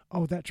thought.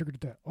 Oh, that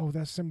triggered that. Oh,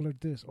 that's similar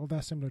to this. Oh,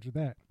 that's similar to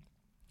that.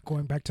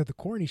 Going back to the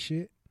corny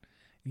shit.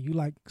 You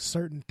like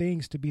certain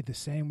things to be the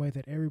same way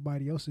that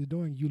everybody else is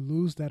doing, you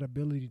lose that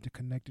ability to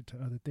connect it to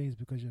other things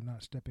because you're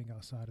not stepping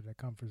outside of that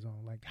comfort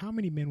zone. Like, how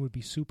many men would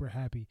be super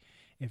happy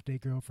if their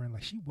girlfriend,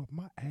 like, she whooped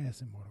my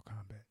ass in Mortal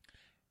Kombat?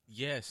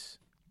 Yes.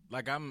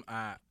 Like, I don't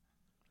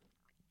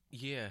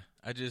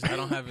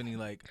have any,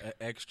 like,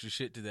 extra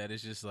shit to that.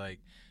 It's just,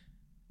 like,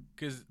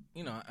 because,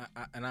 you know,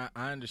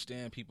 I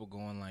understand people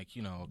going, like,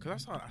 you know,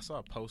 because I saw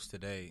a post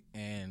today,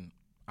 and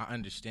I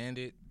understand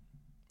it,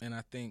 and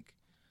I think,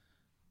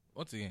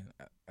 once again,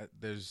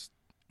 there's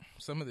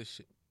some of this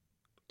shit.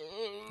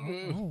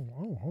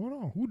 Oh, hold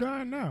on. Who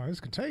died now? It's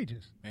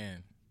contagious.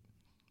 Man.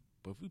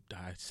 But if we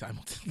died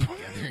simultaneously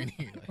together in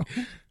here, like,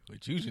 we're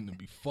choosing to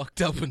be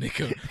fucked up when they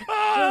come.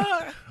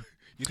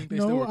 You think they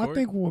still record? I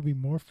think what would be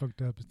more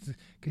fucked up is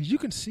because you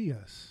can see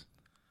us.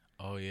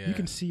 Oh, yeah. You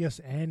can see us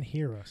and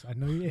hear us. I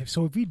know.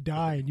 So if we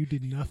die and you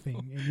did nothing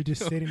and you're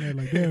just sitting there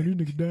like, damn, you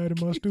niggas died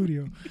in my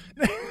studio.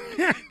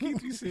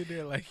 Keith, you sit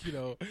there like, you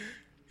know,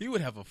 he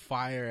would have a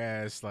fire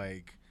ass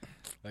like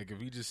if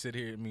we just sit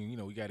here. I mean, you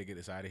know, we got to get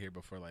us out of here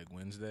before like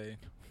Wednesday.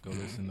 Go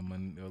listen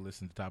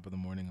to Top of the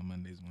Morning on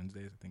Mondays,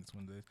 Wednesdays. I think it's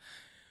Wednesdays.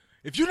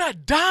 If you're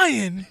not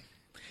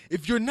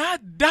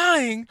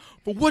dying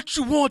for what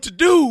you want to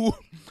do,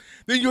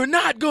 then you're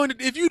not going to.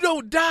 If you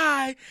don't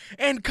die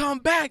and come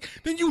back,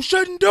 then you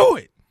shouldn't do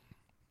it.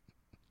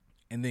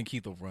 And then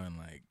Keith will run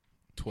like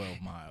 12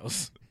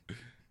 miles.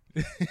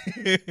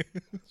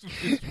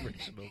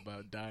 Inspirational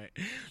about dying.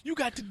 You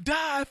got to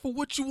die for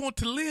what you want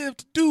to live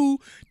to do,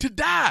 to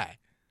die,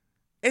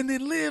 and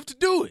then live to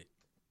do it.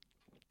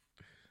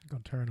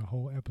 Gonna turn a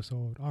whole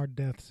episode, our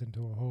deaths,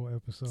 into a whole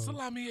episode.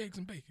 Salami, eggs,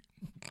 and bacon.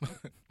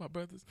 My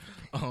brothers.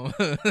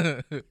 I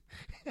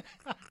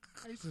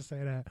used to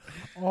say that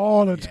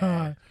all the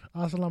time.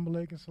 Assalamu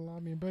alaikum,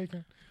 salami and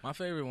bacon. My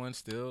favorite one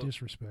still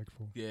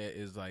Disrespectful. Yeah,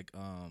 is like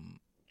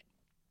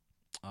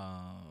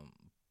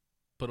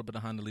put up in the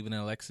Honda, leaving in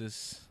a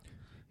Lexus.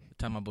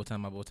 Tie my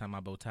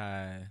bow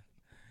tie.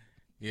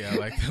 Yeah, I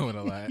like that one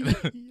a lot.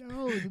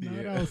 Yo, it's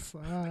not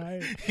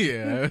outside.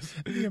 Yeah.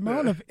 The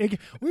amount of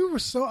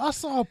I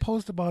saw a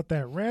post about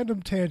that,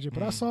 random tangent,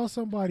 but I saw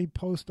somebody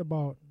post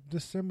about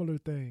the similar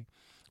thing.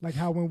 Like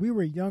how when we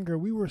were younger,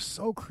 we were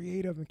so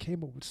creative and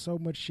came up with so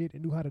much shit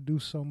and knew how to do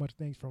so much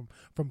things from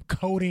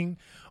coding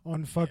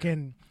on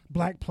fucking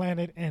Black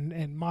Planet and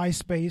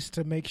MySpace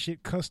to make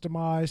shit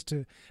customized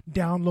to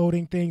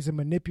downloading things and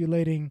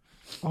manipulating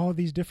all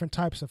these different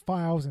types of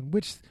files and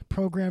which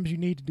programs you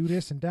need to do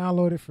this and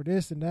download it for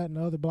this and that and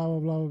the other, blah, blah,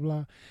 blah, blah,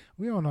 blah.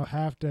 We don't know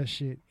half that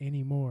shit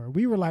anymore.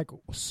 We were like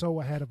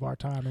so ahead of our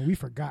time and we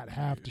forgot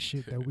half the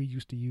shit that we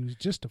used to use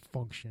just to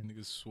function.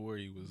 Niggas swore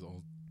he was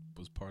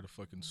part of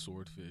fucking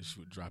Swordfish.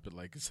 Would drop it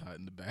like it's hot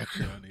in the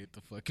background and hit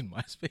the fucking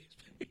MySpace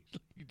page.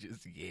 You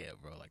just,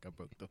 bro, like I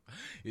broke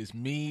it's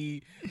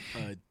me,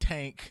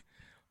 Tank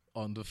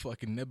on the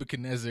fucking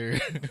Nebuchadnezzar,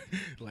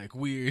 like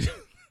weird.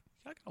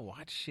 I gotta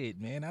watch shit,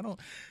 man.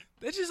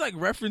 That's just like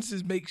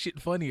references make shit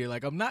funnier.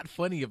 Like I'm not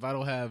funny if I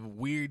don't have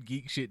weird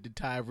geek shit to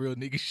tie real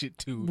nigga shit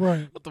to.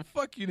 Right. What the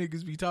fuck you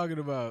niggas be talking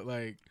about?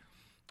 Like,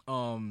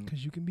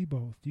 because you can be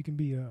both. You can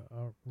be a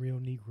real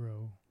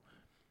Negro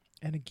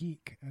and a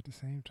geek at the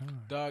same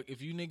time. Dog,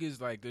 if you niggas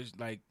like, there's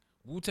like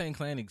Wu-Tang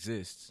Clan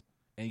exists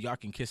and y'all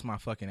can kiss my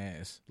fucking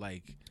ass.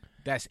 Like,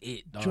 that's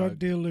it, dog. Drug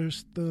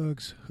dealers,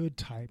 thugs, hood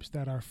types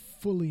that are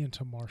fully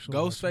into martial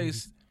arts.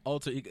 Ghostface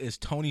alter is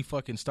Tony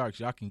fucking Starks.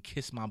 Y'all can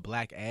kiss my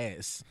black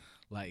ass.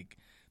 Like,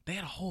 they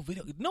had a whole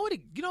video.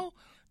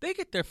 They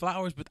get their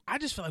flowers, but I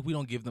just feel like we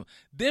don't give them.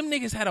 Them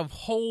niggas had a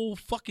whole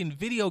fucking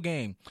video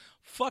game.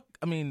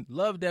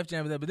 Love Def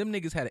Jam, but them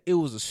niggas it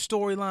was a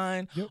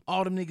storyline. Yep.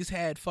 All them niggas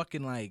had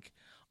fucking like,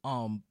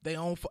 They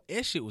own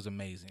that shit was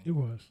amazing. It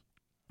was.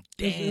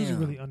 Damn. It was a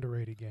really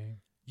underrated game.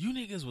 You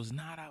niggas was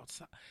not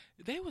outside.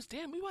 They was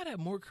damn. We might have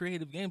more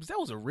creative games. That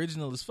was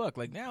original as fuck.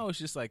 Like now it's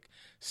just like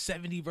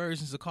 70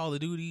 versions of Call of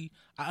Duty.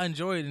 I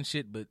enjoy it and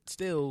shit, but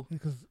still.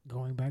 Because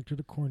going back to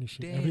the corny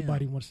shit, Damn.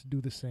 everybody wants to do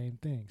the same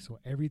thing. So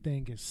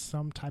everything is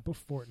some type of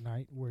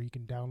Fortnite where you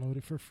can download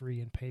it for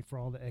free and pay for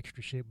all the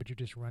extra shit, but you're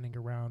just running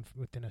around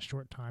within a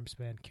short time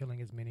span,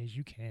 killing as many as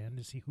you can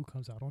to see who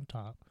comes out on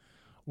top.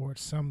 Or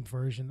it's some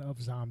version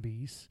of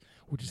zombies,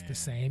 which is the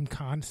same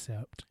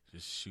concept.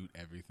 Just shoot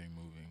everything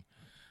moving.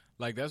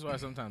 Like that's why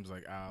sometimes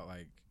like I'll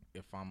like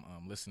if I'm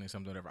listening to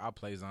something whatever, I'll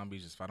play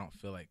zombies just if I don't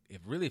feel like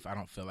if I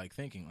don't feel like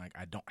thinking, like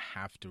I don't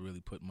have to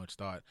really put much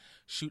thought.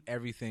 Shoot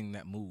everything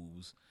that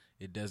moves.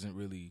 It doesn't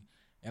really,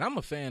 and I'm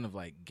a fan of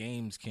like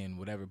games can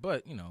whatever,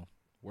 but you know,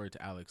 word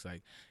to Alex,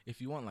 like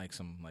if you want like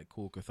some like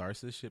cool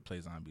catharsis shit, play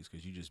zombies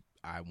because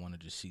I want to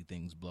just see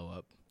things blow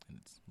up and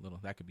it's little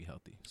that could be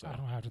healthy. So I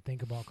don't have to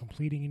think about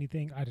completing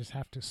anything. I just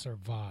have to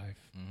survive.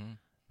 Mm-hmm.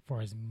 For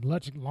as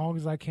long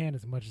as I can,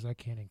 as much as I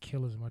can, and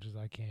kill as much as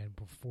I can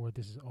before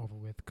this is over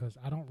with. Because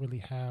I don't really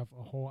have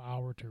a whole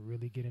hour to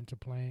really get into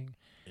playing.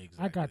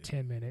 Exactly. I got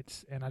 10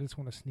 minutes, and I just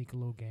want to sneak a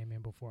little game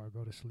in before I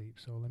go to sleep.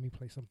 So let me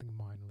play something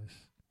mindless.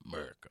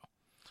 America.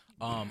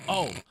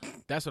 Oh,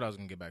 that's what I was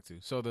gonna get back to.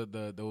 So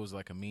there was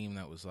like a meme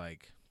that was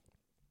like,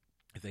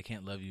 if they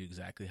can't love you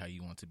exactly how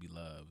you want to be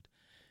loved,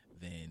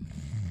 then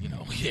you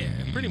know, yeah,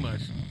 pretty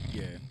much,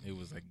 yeah. It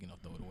was like, you know,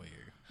 throw it away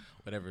or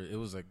whatever. It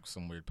was like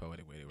some weird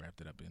poetic way they wrapped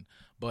it up in.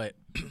 But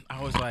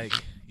I was like,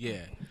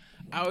 yeah,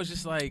 I was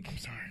just like, I'm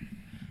sorry.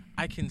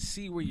 I can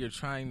see where you're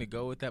trying to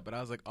go with that, but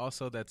I was like,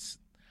 also that's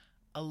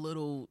a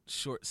little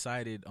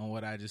short-sighted on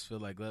what I just feel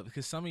like love,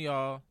 because some of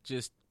y'all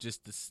just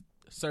the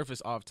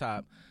surface off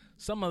top.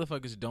 Some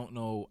motherfuckers don't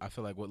know, I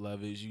feel like, what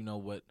love is. You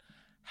know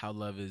how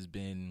love has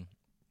been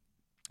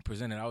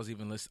presented. I was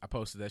even I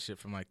posted that shit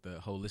from like the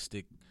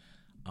holistic.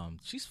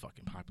 She's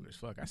fucking popular as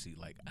fuck. I see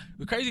like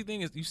the crazy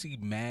thing is you see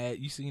on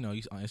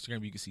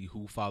Instagram you can see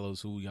who follows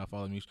who. Y'all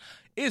follow me.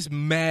 It's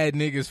mad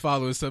niggas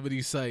following some of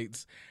these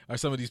sites or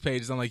some of these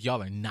pages. I'm like,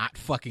 y'all are not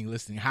fucking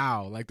listening.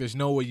 How? Like there's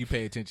no way you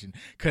pay attention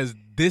because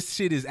this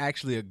shit is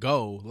actually a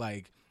go.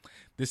 Like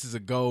this is a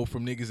go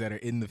from niggas that are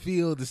in the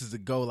field. This is a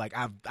go. Like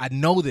I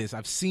know this.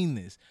 I've seen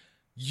this.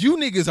 You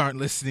niggas aren't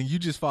listening. You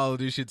just follow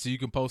this shit so you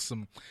can post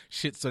some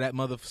shit so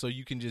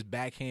you can just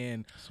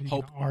backhand so you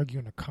can argue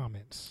in the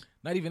comments.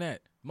 Not even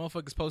that.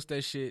 Motherfuckers post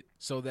that shit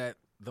so that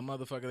the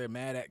motherfucker they're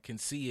mad at can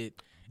see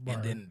it,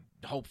 and then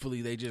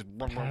hopefully they just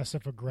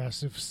passive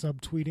aggressive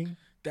subtweeting.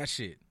 That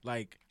shit.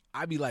 Like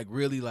I be like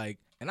really like,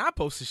 and I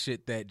post the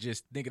shit that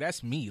just nigga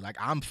that's me. Like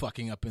I'm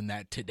fucking up in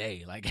that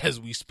today. Like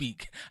as we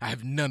speak, I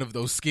have none of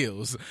those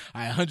skills.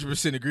 I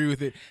 100% agree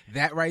with it.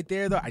 That right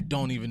there though, I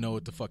don't even know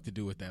what the fuck to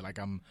do with that. Like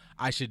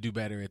I should do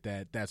better at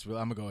that. That's real.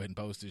 I'm gonna go ahead and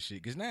post this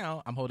shit because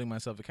now I'm holding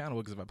myself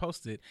accountable. Because if I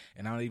post it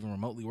and I'm not even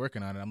remotely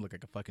working on it, I'm looking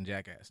like a fucking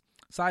jackass.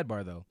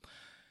 Sidebar though,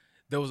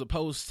 there was a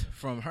post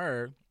from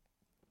her,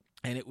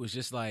 and it was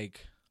just like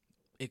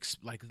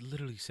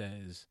literally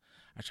says,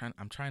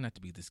 I'm trying not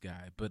to be this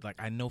guy, but like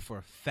I know for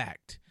a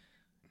fact.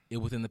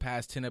 Within the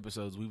past 10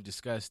 episodes, we've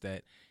discussed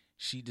that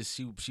she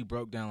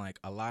broke down like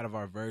a lot of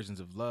our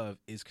versions of love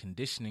is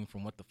conditioning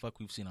from what the fuck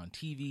we've seen on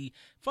TV.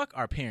 Fuck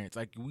our parents.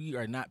 Like we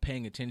are not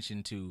paying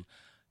attention to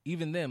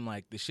even them,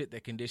 like the shit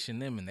that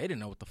conditioned them, and they didn't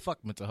know what the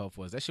fuck mental health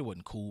was. That shit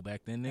wasn't cool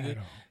back then, nigga.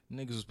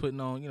 Niggas was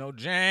putting on,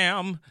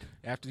 Jam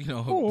after,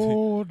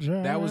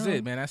 Jam. That was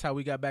it, man. That's how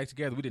we got back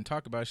together. We didn't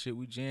talk about shit.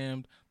 We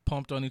jammed,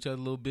 pumped on each other a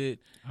little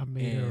bit. I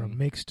made her a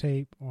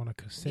mixtape on a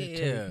cassette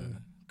tape.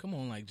 Come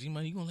on, like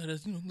G-Money, you gonna let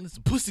us, let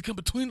some pussy come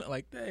between us?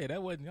 Like, hey,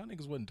 that wasn't, y'all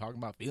niggas wasn't talking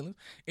about feelings.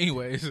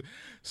 Anyways,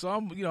 so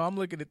I'm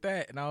looking at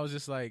that, and I was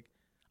just like,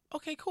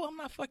 okay, cool, I'm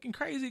not fucking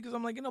crazy, because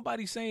I'm like, ain't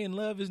nobody saying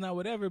love is not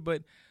whatever,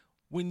 but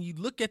when you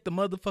look at the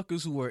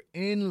motherfuckers who are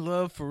in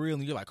love for real,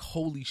 and you're like,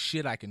 holy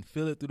shit, I can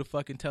feel it through the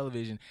fucking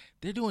television,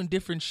 they're doing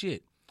different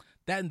shit.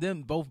 That and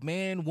them, both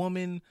man,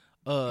 woman,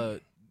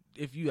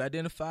 if you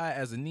identify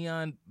as a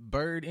neon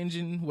bird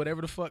engine,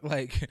 whatever the fuck,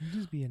 like. You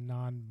just be a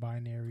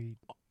non-binary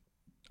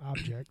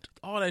object.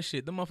 All that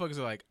shit. The motherfuckers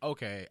are like,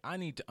 okay, I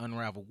need to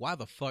unravel. Why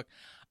the fuck?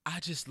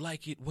 I just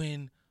like it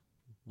when.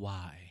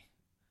 Why?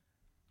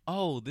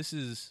 Oh, this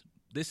is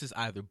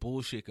either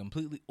bullshit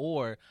completely,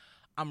 or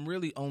I'm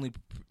really only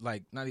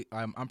like not.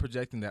 I'm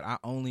projecting that I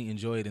only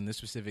enjoy it in this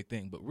specific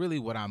thing, but really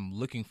what I'm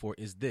looking for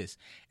is this,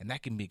 and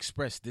that can be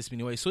expressed this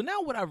many ways. So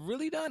now what I've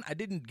really done, I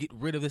didn't get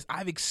rid of this.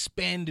 I've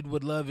expanded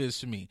what love is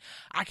for me.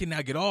 I can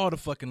now get all the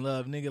fucking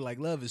love, nigga. Like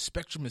love is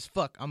spectrum as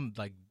fuck. I'm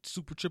like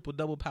super triple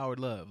double powered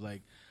love.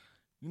 Like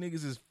you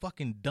niggas is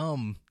fucking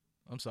dumb.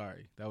 I'm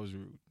sorry, that was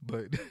rude,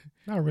 but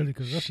not really,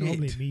 because that's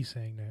normally me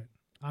saying that.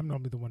 I'm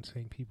normally the one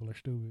saying people are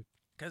stupid.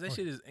 Cause that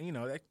shit is,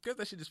 because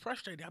that shit is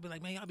frustrating. I'll be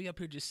like, man, y'all be up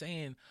here just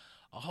saying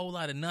a whole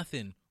lot of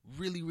nothing,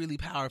 really, really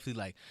powerfully.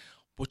 Like,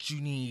 what you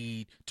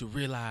need to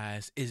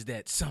realize is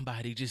that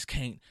somebody just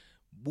can't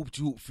whoop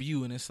you whoop for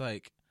you, and it's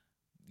like,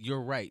 you're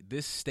right.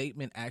 This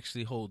statement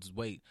actually holds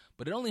weight,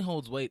 but it only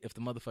holds weight if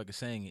the motherfucker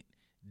saying it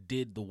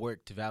did the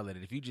work to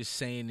validate it. If you just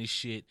saying this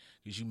shit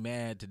because you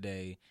mad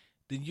today,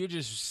 then you're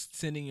just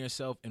sending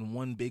yourself in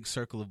one big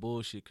circle of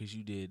bullshit because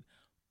you did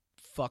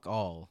fuck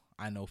all.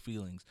 I know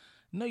feelings.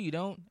 No, you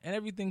don't. And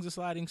everything's a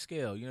sliding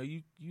scale. You know,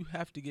 you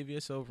have to give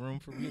yourself room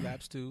for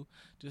relapse too.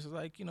 Just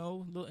like, you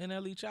know, little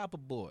NLE Chopper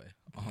boy.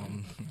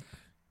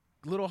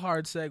 Little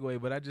hard segue,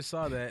 but I just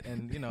saw that,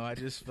 and, you know, I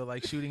just feel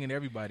like shooting at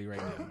everybody right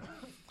now.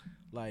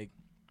 Like,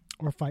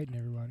 Or fighting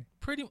everybody.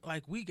 pretty,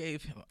 like, we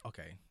gave him,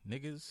 okay,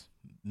 niggas,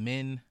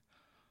 men,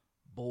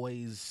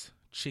 boys,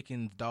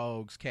 chickens,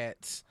 dogs,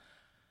 cats.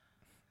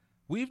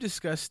 We've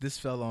discussed this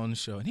fella on the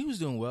show, and he was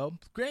doing well.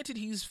 Granted,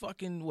 he's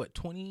fucking, what,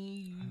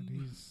 20?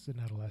 He's an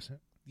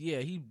adolescent. Yeah,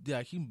 he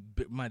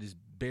might just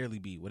barely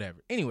be, whatever.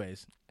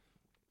 Anyways,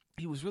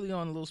 he was really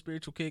on a little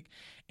spiritual kick,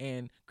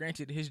 and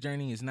granted, his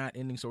journey is not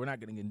ending, so we're not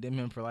going to condemn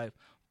him for life,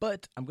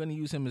 but I'm going to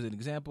use him as an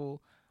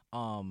example,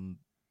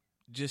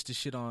 just to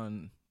shit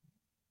on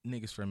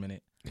niggas for a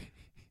minute.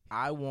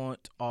 I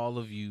want all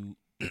of you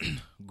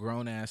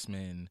grown-ass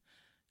men,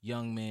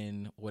 young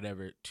men,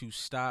 whatever, to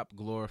stop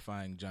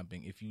glorifying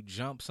jumping. If you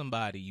jump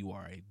somebody, you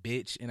are a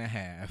bitch and a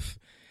half.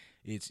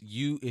 It's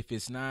you. If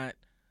it's not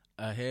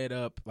a head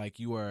up, like,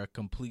 you are a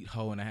complete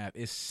hoe and a half.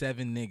 It's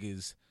 7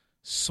 niggas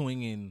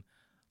swinging,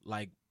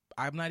 like,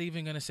 I'm not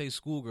even going to say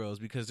schoolgirls,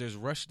 because there's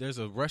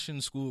a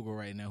Russian schoolgirl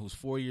right now who's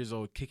 4 years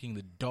old kicking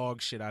the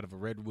dog shit out of a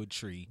redwood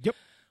tree. Yep.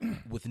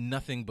 With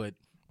nothing but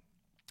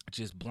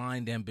just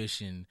blind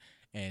ambition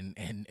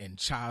and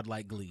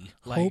childlike glee,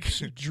 like,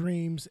 hopes,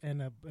 dreams,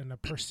 and a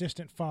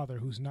persistent father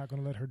who's not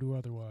going to let her do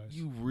otherwise.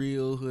 You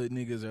real hood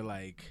niggas are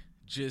like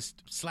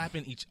just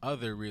slapping each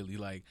other, really.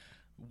 Like,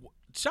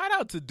 shout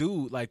out to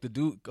dude, like the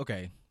dude.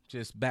 Okay,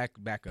 just back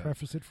up.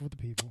 Preface it for the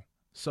people.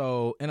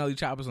 So NLE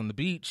Chopper's on the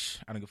beach.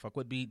 I don't give a fuck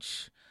what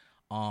beach.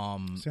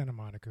 Santa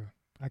Monica.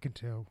 I can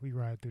tell. We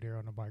ride through there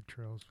on the bike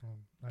trails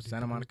from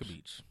Santa Monica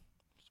Beach.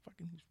 It's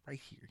fucking right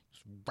here.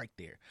 It's right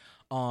there.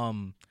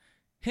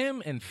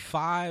 Him and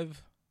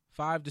five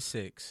to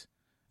six.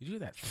 Did you hear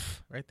that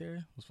right there?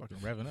 It was fucking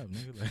revving up,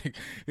 nigga. Like,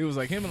 it was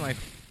like him and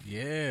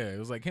it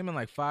was like him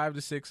and 5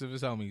 to 6 of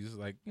his homies.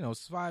 Like, you know,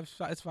 it's 5,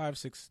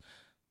 6.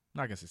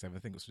 Not gonna say 7. I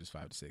think it was just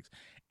 5 to 6.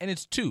 And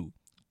it's two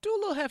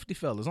little hefty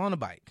fellas on a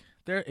bike.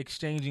 They're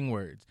exchanging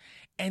words.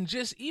 And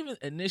just even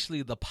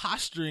initially, the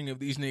posturing of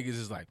these niggas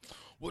is like,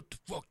 what the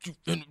fuck you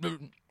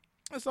finna?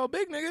 That's all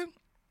big, nigga.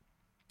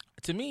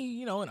 To me,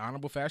 you know, in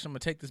honorable fashion, I'm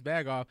going to take this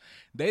bag off.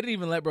 They didn't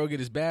even let bro get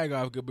his bag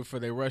off good before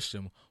they rushed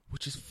him,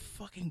 which is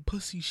fucking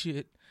pussy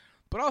shit.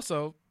 But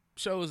also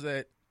shows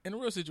that in a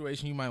real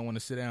situation, you might want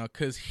to sit down,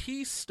 because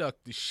he stuck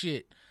the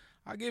shit.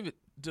 I give it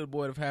to the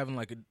boy of having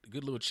like a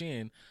good little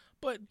chin.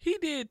 But he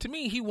did, to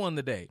me, he won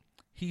the day.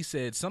 He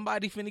said,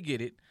 somebody finna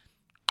get it,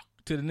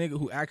 to the nigga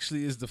who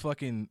actually is the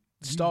fucking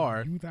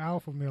star. You the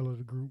alpha male of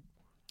the group.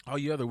 All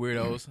you other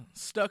weirdos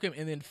stuck him,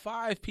 and then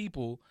 5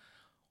 people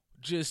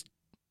just...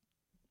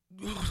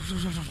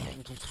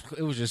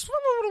 It was just,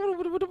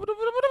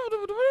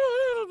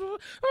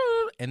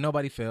 and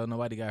nobody fell,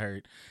 nobody got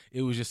hurt.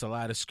 It was just a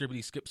lot of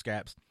scribbity skip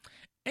scaps,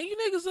 and you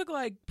niggas look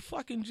like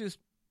fucking just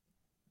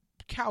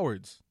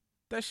cowards.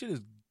 That shit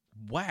is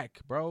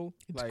whack, bro.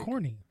 It's like,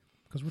 corny,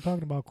 because we're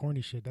talking about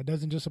corny shit. That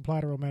doesn't just apply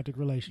to romantic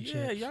relationships.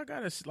 Yeah, y'all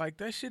gotta, like,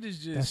 that shit is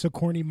just. That's a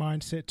corny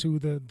mindset too.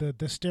 The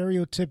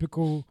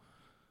stereotypical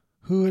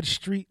hood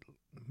street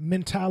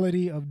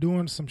mentality of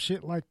doing some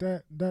shit like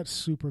that. That's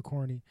super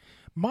corny.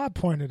 My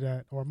point of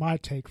that, or my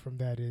take from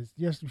that, is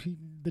yes,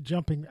 the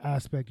jumping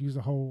aspect, use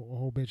a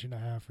whole bitch and a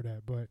half for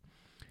that. But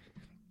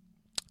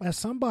as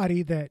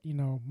somebody that, you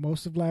know,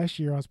 most of last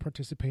year I was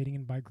participating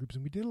in bike groups,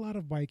 and we did a lot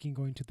of biking,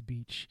 going to the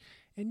beach,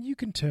 and you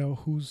can tell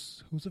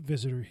who's a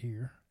visitor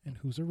here and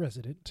who's a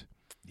resident.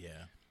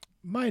 Yeah.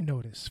 My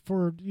notice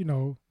for, you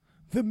know,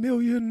 the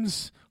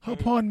millions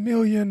upon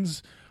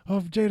millions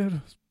of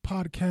Jada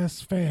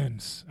podcast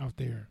fans out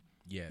there.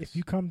 Yes. If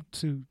you come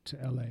to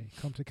LA,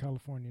 come to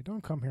California,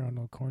 don't come here on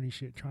no corny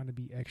shit trying to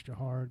be extra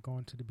hard,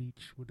 going to the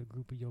beach with a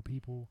group of your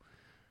people,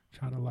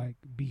 trying to like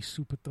be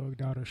super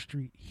thugged out of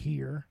street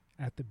here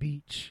at the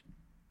beach.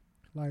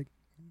 Like,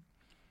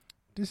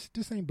 this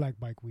ain't Black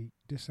Bike Week.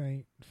 This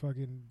ain't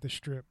fucking the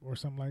Strip or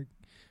something. Like,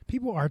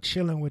 people are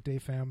chilling with their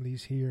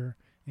families here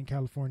in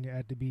California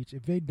at the beach.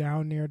 If they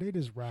down there, they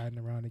just riding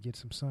around to get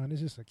some sun.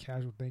 It's just a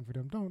casual thing for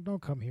them.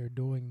 Don't come here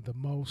doing the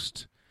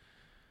most.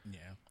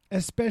 Yeah.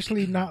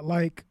 Especially not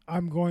like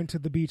I'm going to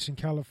the beach in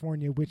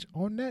California, which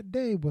on that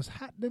day was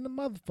hot than a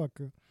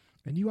motherfucker.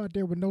 And you out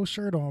there with no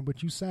shirt on,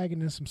 but you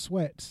sagging in some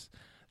sweats.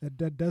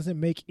 That doesn't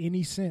make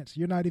any sense.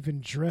 You're not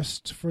even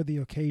dressed for the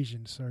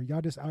occasion, sir.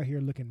 Y'all just out here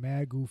looking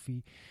mad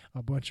goofy.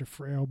 A bunch of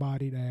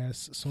frail-bodied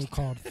ass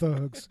so-called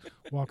thugs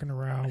walking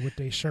around with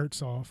their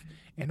shirts off.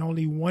 And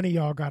only one of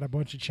y'all got a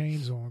bunch of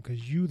chains on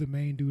because you the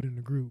main dude in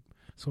the group.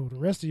 So the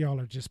rest of y'all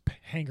are just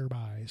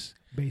hanger-bys,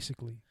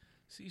 basically.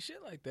 See,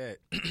 shit like that.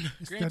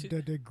 It's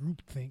that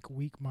group think,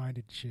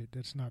 weak-minded shit.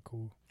 That's not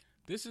cool.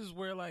 This is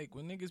where, like,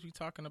 when niggas be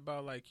talking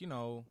about, like, you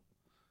know,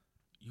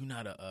 you're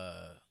not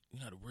a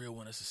real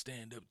one that's to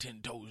stand up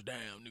 10 toes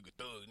down, nigga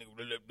thug, nigga.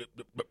 Blah, blah,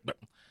 blah, blah, blah.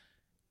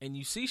 And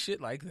you see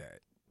shit like that.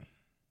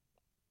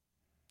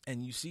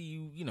 And you see,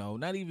 you know,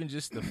 not even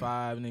just the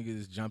 5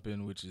 niggas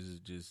jumping, which is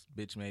just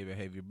bitch made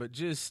behavior, but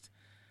just,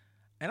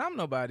 and I'm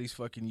nobody's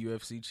fucking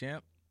UFC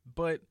champ,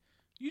 but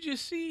you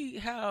just see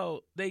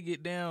how they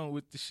get down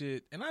with the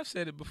shit. And I've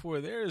said it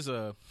before, there's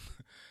a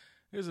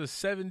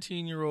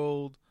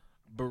 17-year-old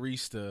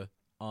barista,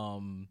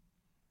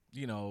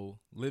 you know,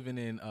 living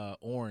in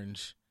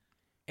Orange,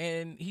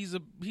 and he's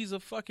a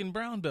fucking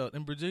brown belt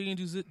in Brazilian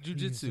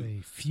jiu-jitsu. He's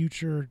a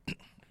future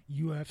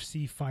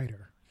UFC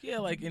fighter. Yeah,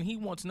 like, and he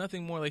wants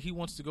nothing more. Like, he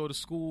wants to go to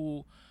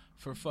school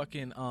for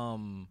fucking, I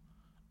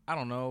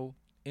don't know,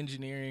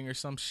 engineering or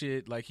some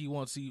shit. Like, he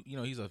wants, you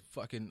know, he's a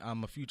fucking,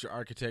 I'm a future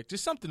architect.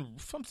 Just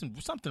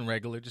something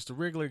regular, just a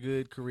regular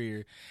good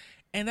career.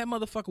 And that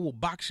motherfucker will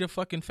box your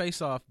fucking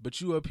face off, but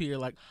you up here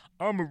like,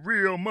 I'm a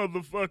real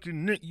motherfucking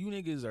nigga. You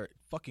niggas are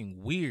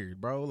fucking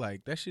weird, bro.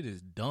 Like, that shit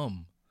is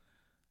dumb.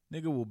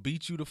 Nigga will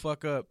beat you the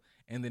fuck up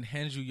and then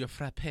hand you your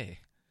frappe.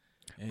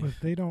 And but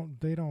they don't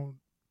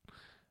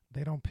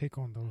pick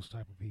on those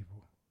type of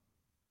people.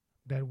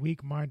 That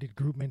weak-minded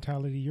group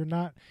mentality. You're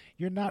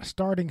not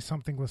starting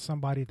something with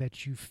somebody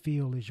that you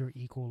feel is your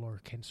equal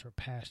or can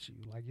surpass you.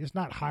 Like, it's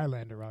not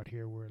Highlander out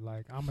here where,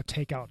 like, I'm gonna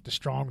take out the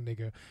strong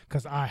nigga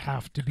because I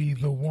have to be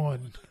the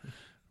one,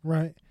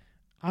 right?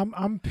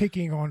 I'm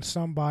picking on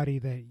somebody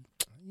that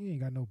you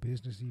ain't got no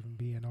business even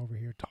being over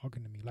here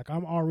talking to me. Like,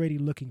 I'm already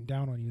looking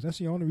down on you. That's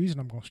the only reason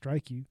I'm gonna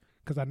strike you,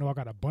 because I know I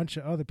got a bunch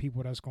of other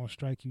people that's gonna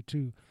strike you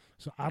too.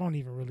 So I don't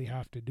even really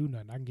have to do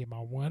nothing. I can get my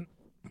one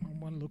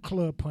little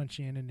club punch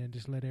in and then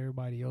just let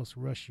everybody else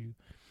rush you.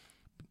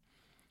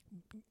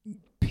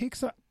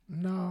 Picks up.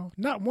 No,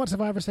 not once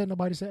have I ever said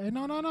nobody said, hey,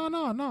 no,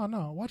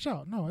 watch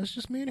out. No, it's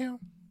just me and him.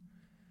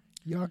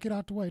 Y'all get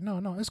out the way.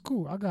 No, it's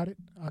cool. I got it.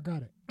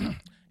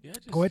 yeah,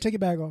 Go ahead, take your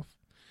bag off.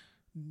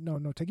 No,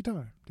 take your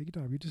time.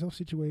 Get yourself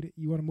situated.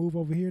 You want to move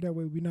over here? That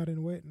way we're not in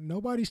the way.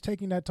 Nobody's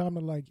taking that time to,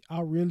 like,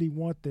 I really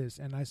want this,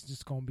 and that's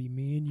just going to be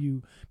me and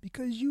you,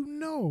 because you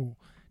know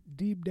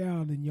deep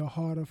down in your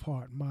heart of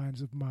heart,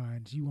 minds of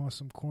minds, you want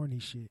some corny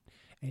shit,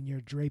 and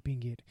you're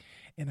draping it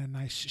in a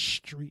nice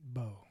street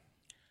bow.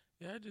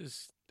 Yeah, I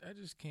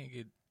just can't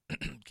get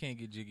can't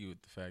get jiggy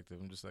with the fact that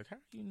I'm just like, how are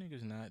you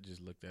niggas not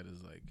just looked at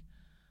as like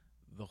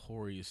the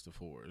whoriest of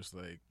whores?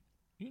 Like,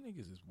 you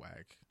niggas is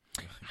whack.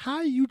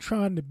 How you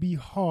trying to be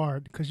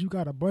hard because you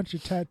got a bunch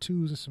of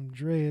tattoos and some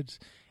dreads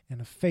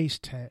and a face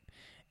tat?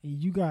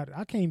 And you got,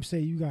 I can't even say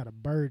you got a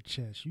bird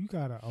chest. You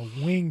got a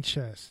wing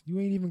chest. You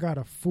ain't even got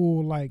a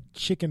full, like,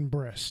 chicken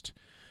breast.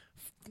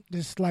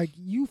 It's like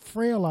you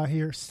frail out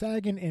here,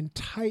 sagging in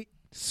tight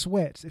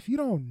sweats. If you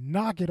don't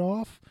knock it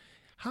off,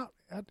 how?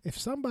 If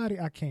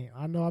somebody, I can't.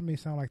 I know I may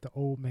sound like the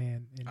old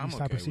man in these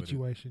type of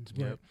situations,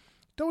 but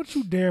don't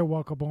you dare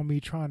walk up on me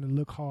trying to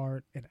look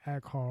hard and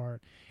act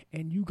hard,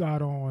 and you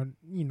got on,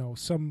 you know,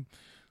 some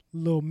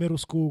little middle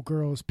school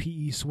girl's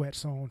PE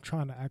sweats on,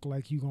 trying to act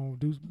like you gonna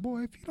do.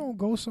 Boy, if you don't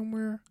go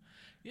somewhere,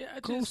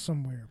 go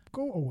somewhere.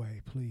 Go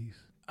away, please.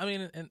 I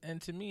mean,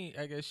 and to me,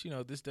 I guess, you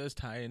know, this does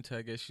tie into,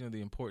 I guess, you know,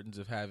 the importance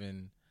of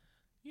having,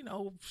 you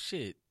know,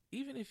 shit.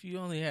 Even if you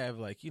only have,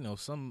 like, you know,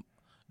 some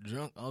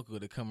drunk uncle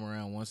to come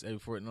around once every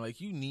fortnight,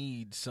 like, you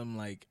need some,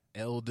 like,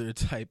 elder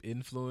type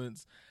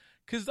influence.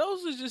 Because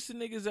those was just the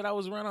niggas that I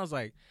was around. I was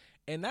like,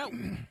 and that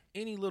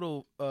any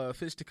little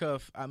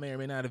fisticuff I may or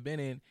may not have been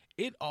in,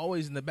 it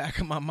always in the back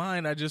of my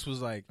mind, I just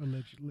was like,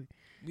 allegedly.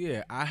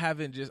 Yeah, I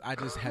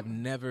just have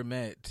never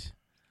met,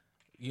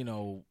 you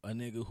know, a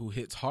nigga who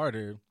hits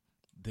harder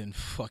than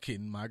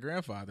fucking my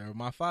grandfather or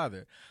my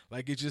father.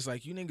 Like, it's just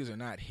like, you niggas are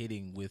not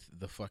hitting with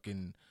the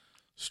fucking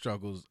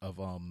struggles of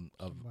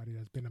somebody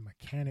that's been a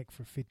mechanic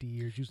for 50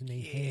 years using their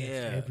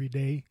hands every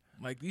day.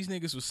 Like, these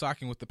niggas was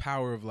socking with the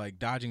power of, like,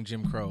 dodging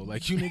Jim Crow.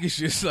 Like, you niggas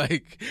just,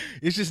 like,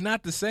 it's just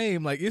not the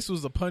same. Like, this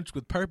was a punch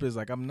with purpose.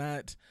 Like,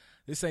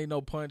 this ain't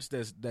no punch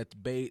that's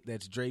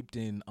draped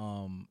in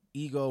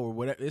ego or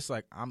whatever. It's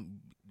like,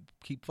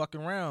 keep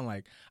fucking around.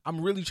 Like,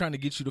 I'm really trying to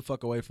get you the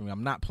fuck away from me.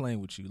 I'm not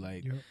playing with you.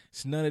 Like,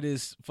 it's none of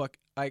this fuck.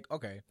 Like,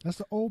 okay. That's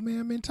the old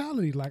man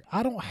mentality. Like,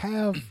 I don't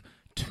have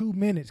 2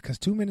 minutes, because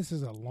 2 minutes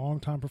is a long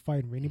time for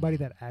fighting. For anybody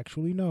that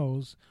actually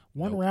knows,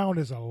 one round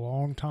is a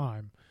long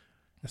time.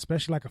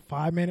 Especially like a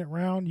 5-minute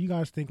round. You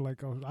guys think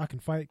like, oh, I can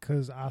fight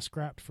because I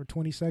scrapped for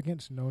 20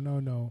 seconds.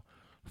 No.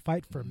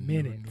 Fight for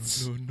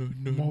minutes.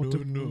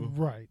 No.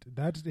 Right.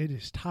 It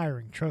is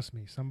tiring. Trust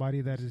me. Somebody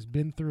that has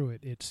been through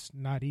it, it's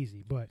not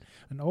easy. But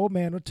an old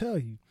man will tell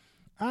you,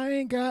 I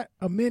ain't got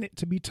a minute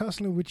to be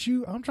tussling with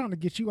you. I'm trying to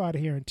get you out of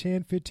here in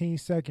 10, 15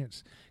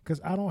 seconds because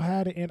I don't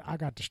have it. And I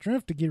got the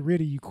strength to get rid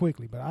of you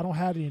quickly, but I don't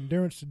have the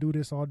endurance to do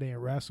this all day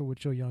and wrestle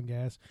with your young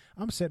ass.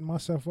 I'm setting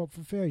myself up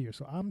for failure.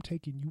 So I'm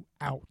taking you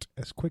out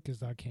as quick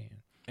as I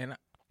can. And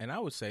I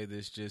would say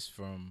this just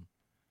from,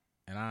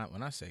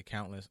 when I say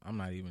countless, I'm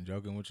not even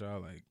joking with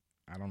y'all. Like,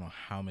 I don't know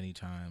how many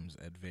times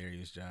at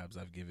various jobs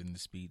I've given the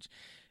speech.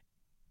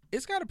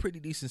 It's got a pretty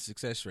decent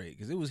success rate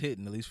because it was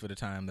hitting, at least for the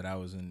time that I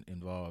was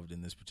involved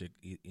in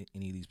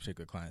any of these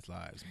particular clients'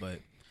 lives.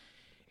 But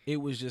it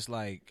was just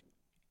like,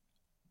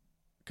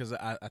 because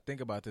I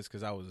think about this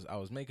because I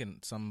was making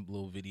some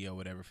little video,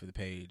 whatever, for the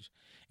page,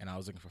 and I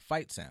was looking for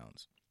fight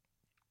sounds,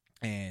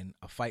 and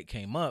a fight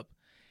came up,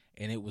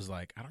 and it was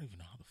like, I don't even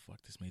know how the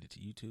fuck this made it to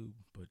YouTube,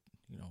 but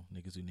you know,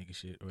 niggas do nigga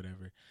shit or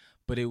whatever.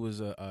 But it was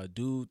a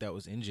dude that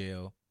was in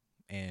jail,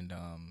 and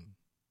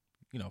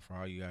you know, for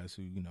all you guys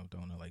who, you know,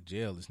 don't know, like,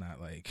 jail is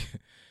not like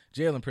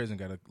jail and prison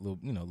got a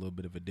little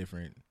bit of a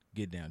different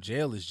get down.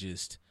 Jail is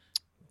just,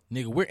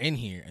 nigga, we're in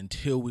here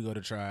until we go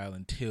to trial,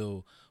 and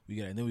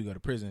then we go to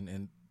prison.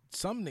 And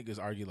some niggas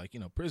argue, like, you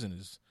know, prison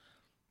is,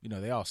 you know,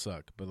 they all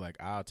suck, but like,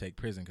 I'll take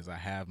prison because I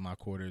have my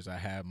quarters, I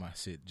have my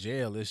sit.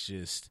 Jail is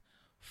just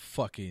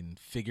fucking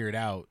figure it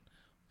out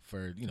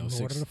for, you know,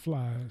 Lord of the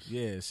Flies.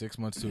 Yeah, 6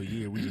 months to a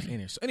year. We just in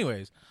here. So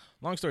anyways,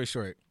 long story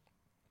short,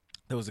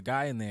 there was a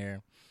guy in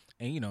there,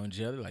 and, you know, in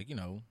jail, they're like, you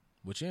know,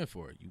 what you in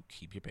for? You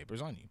keep your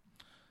papers on you.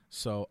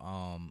 So,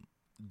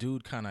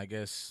 dude kind of, I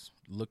guess,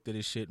 looked at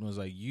his shit and was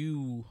like,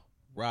 you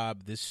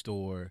robbed this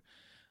store,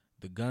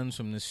 the guns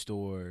from this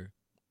store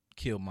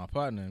killed my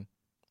partner.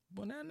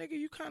 Well, now, nigga,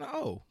 you kind of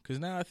owe, because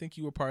now I think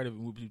you were part of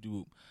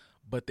it.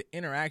 But the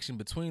interaction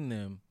between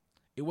them,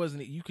 it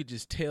wasn't, you could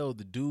just tell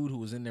the dude who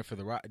was in there for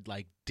the rob,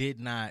 like, they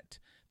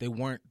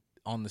weren't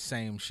on the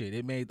same shit.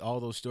 It made all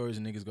those stories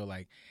and niggas go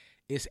like,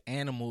 it's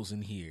animals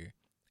in here,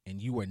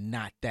 and you are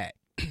not that.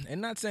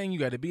 And not saying you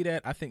got to be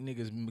that. I think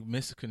niggas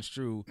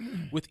misconstrue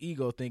with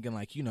ego, thinking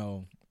like, you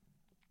know,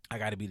 I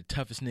got to be the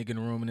toughest nigga in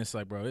the room. And it's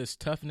like, bro, it's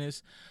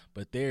toughness,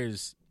 but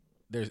there's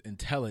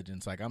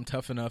intelligence. Like, I'm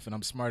tough enough and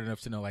I'm smart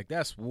enough to know, like,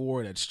 that's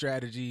war, that's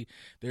strategy.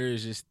 There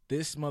is just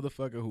this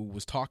motherfucker who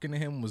was talking to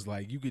him was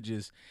like, you could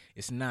just,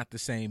 it's not the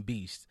same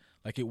beast.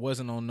 Like, it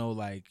wasn't on no,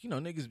 like, you know,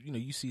 niggas, you know,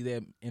 you see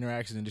that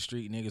interactions in the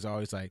street, niggas are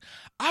always like,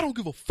 I don't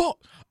give a fuck.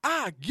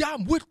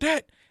 I'm with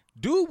that.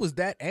 Dude was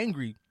that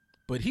angry,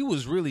 but he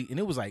was really, and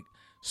it was like,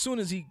 soon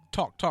as he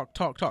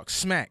talk,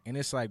 smack, and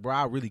it's like, bro,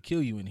 I'll really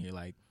kill you in here.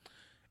 Like,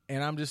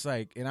 and I'm just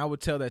like, and I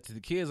would tell that to the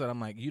kids, that I'm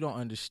like, you don't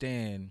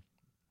understand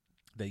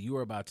that you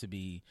are about to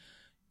be,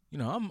 you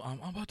know, I'm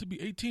about to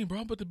be 18, bro.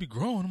 I'm about to be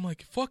grown. I'm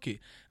like, fuck it.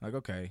 Like,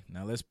 okay,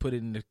 now let's put it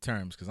into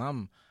terms, because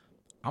I'm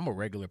a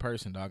regular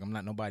person, dog. I'm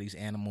not nobody's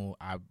animal.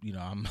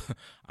 I'm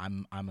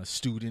a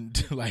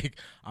student. Like,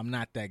 I'm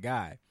not that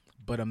guy.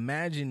 But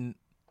imagine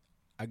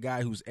a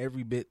guy who's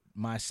every bit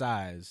my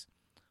size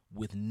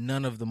with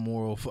none of the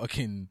moral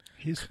fucking.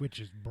 His switch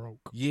is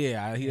broke.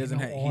 Yeah, he doesn't.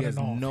 He has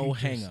no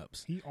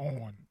hang-ups. He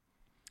on.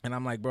 And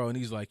I'm like, bro, and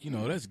he's like, you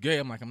know, that's gay.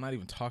 I'm like, I'm not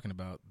even talking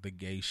about the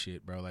gay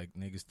shit, bro. Like,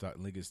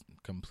 niggas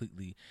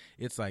completely.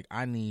 It's like,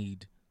 I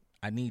need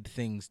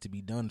things to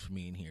be done for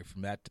me in here.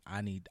 From that,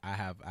 I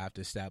have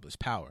to establish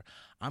power.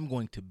 I'm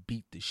going to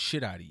beat the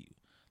shit out of you.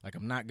 Like,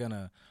 I'm not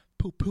gonna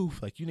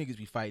poof. Like, you niggas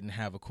be fighting,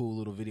 have a cool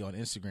little video on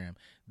Instagram.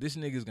 This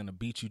nigga's gonna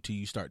beat you till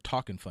you start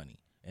talking funny,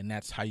 and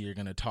that's how you're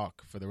gonna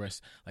talk for the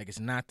rest. Like, it's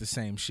not the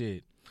same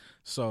shit.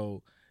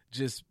 So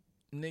just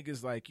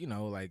niggas, like, you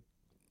know, like,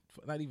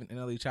 not even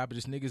NLE Chopper,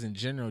 just niggas in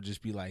general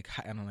just be like,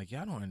 and I'm like,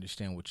 y'all don't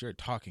understand what you're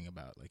talking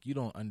about. Like, you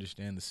don't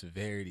understand the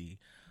severity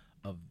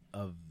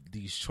of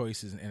these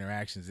choices and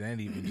interactions, and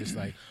even just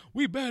like,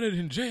 we batted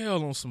in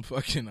jail on some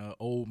fucking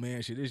old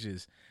man shit. It's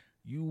just,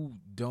 you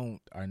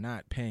are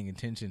not paying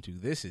attention to,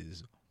 this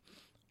is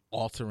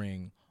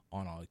altering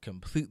on a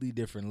completely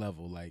different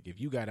level. Like,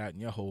 if you got out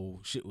and your whole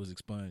shit was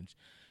expunged,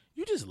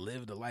 you just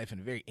lived a life in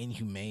a very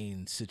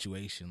inhumane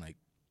situation. Like,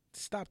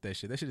 stop that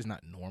shit. That shit is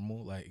not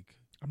normal. Like,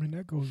 I mean,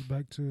 that goes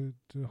back to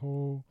the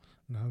whole,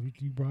 now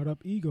you brought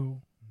up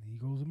ego.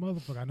 Ego's a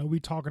motherfucker. I know we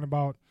talking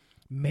about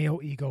male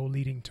ego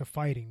leading to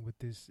fighting with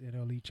this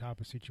NLE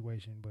Chopper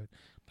situation, but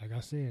like I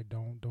said,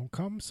 don't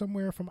come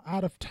somewhere from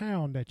out of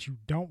town that you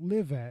don't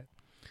live at,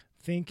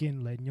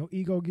 letting your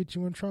ego get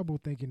you in trouble,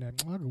 thinking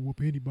that I can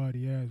whoop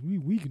anybody ass.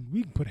 We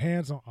can put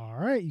hands on. All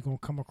right, you're gonna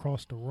come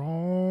across the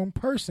wrong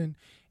person,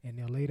 and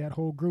they'll lay that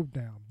whole group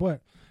down.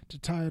 But to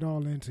tie it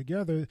all in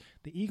together,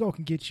 the ego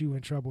can get you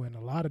in trouble in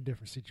a lot of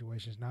different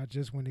situations, not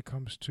just when it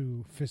comes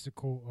to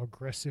physical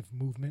aggressive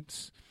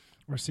movements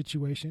or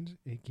situations.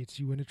 It gets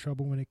you into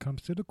trouble when it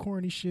comes to the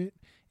corny shit.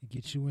 It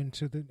gets you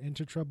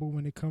into trouble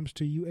when it comes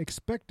to you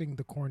expecting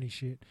the corny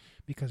shit,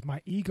 because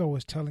my ego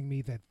is telling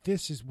me that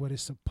this is what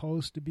is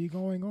supposed to be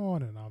going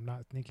on, and I'm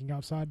not thinking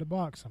outside the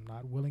box. I'm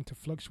not willing to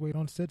fluctuate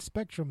on said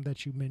spectrum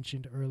that you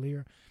mentioned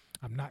earlier.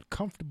 I'm not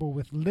comfortable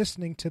with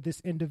listening to this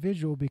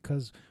individual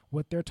because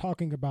what they're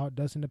talking about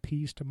doesn't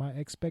appease to my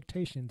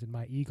expectations, and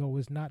my ego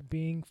is not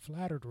being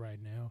flattered right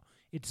now.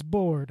 It's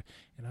bored,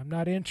 and I'm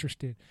not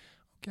interested.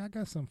 Okay, I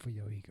got something for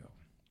your ego.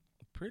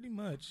 pretty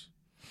much.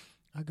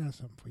 I got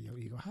something for your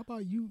ego. How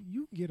about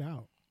you get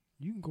out?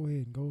 You can go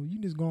ahead and go. You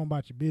can just go on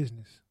about your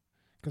business.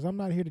 Because I'm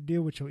not here to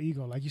deal with your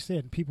ego. Like you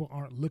said, people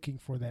aren't looking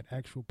for that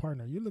actual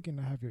partner. You're looking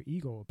to have your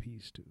ego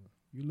appeased to.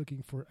 You're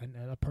looking for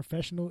a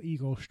professional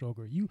ego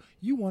stroker.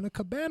 You want a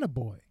cabana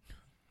boy.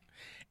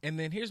 And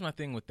then here's my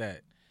thing with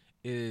that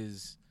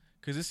is,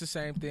 because it's the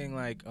same thing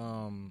like,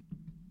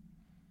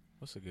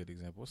 what's a good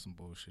example? What's some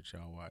bullshit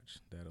y'all watch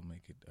that'll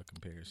make it a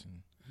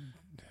comparison?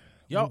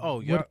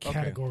 Y'all, what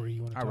category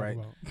you want to talk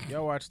about?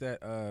 Y'all watch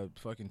that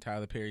fucking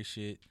Tyler Perry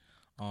shit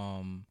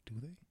Do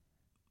they?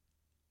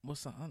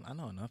 I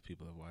know enough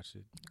people have watched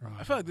it. Oh,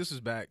 I feel like this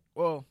was back.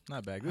 Well,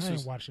 not back. This I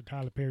was. ain't watched the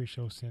Tyler Perry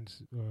show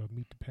since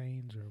Meet the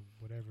Pains or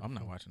whatever. I'm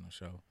not watching no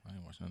show. I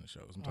ain't watching none of the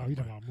shows. I'm Oh, you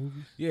talking about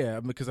movies?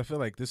 Yeah, because I feel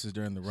like this is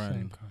during the run.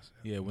 Same concept.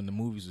 Yeah, when the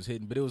movies was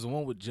hitting, but it was the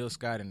one with Jill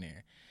Scott in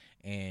there,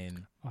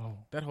 and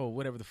that whole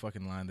whatever the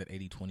fucking line, that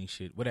 80-20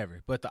 shit,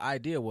 whatever. But the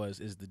idea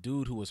is the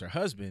dude who was her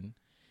husband.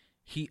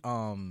 He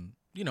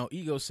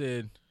Ego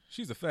said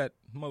she's a fat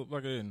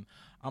motherfucker, and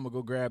I'm gonna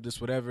go grab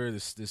this whatever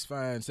this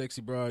fine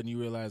sexy broad, and you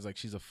realize like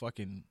she's a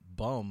fucking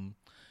bum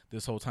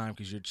this whole time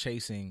because you're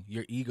chasing,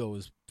 your ego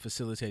is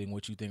facilitating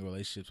what you think a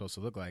relationship's supposed to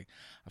look like.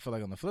 I feel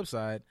like on the flip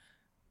side,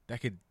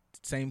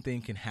 same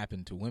thing can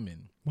happen to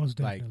women. Most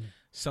definitely. Like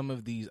some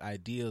of these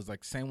ideas,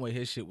 like same way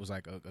his shit was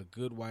like a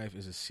good wife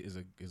is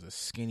a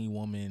skinny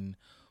woman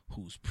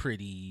who's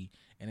pretty,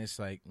 and it's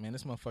like, man,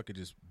 this motherfucker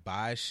just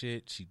buys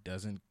shit. She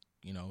doesn't,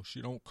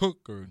 she don't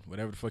cook or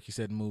whatever the fuck he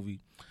said in the movie.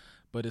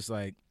 But it's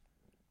like,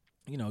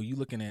 you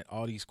looking at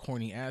all these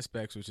corny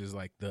aspects, which is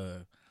like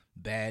the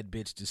bad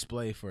bitch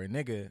display for a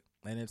nigga,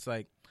 and it's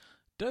like,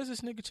 does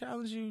this nigga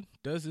challenge you?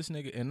 Does this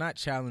nigga, and not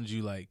challenge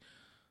you like,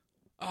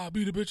 I'll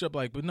beat a bitch up,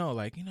 like, but no,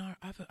 like,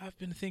 I've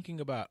been thinking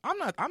about, I'm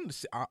the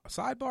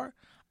sidebar,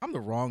 I'm the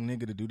wrong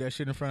nigga to do that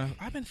shit in front of.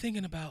 I've been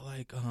thinking about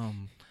like,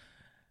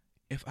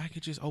 if I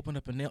could just open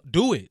up a nail,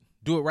 do it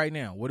right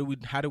now.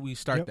 How do we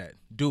start that?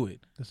 Do it.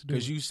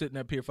 Because you sitting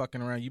up here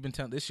fucking around, you've been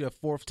telling, this is your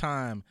 4th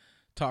time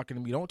talking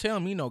to me. Don't tell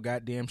me no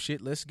goddamn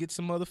shit. Let's get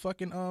some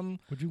motherfucking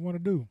what you want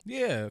to do?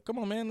 Yeah, come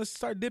on, man. Let's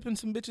start dipping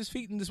some bitches'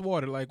 feet in this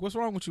water. Like, what's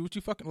wrong with you? What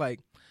you fucking like?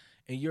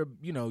 And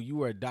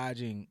you are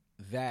dodging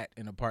that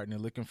in a partner,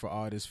 looking for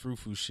all this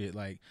frou-frou shit.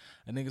 Like,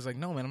 a nigga's like,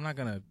 no, man, I'm not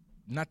gonna.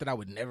 Not that I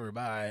would never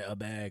buy a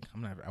bag.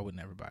 I would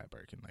never buy a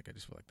Birkin. Like, I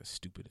just feel like that's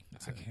stupid.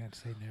 I can't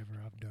say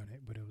never. I've done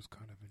it, but it was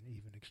kind of an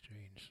even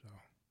exchange. So.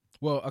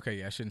 Well, okay,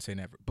 yeah, I shouldn't say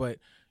never. But,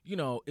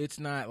 it's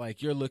not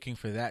like you're looking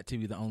for that to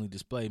be the only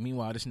display.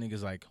 Meanwhile, this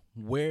nigga's like,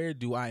 where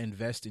do I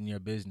invest in your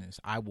business?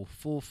 I will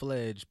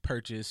full-fledged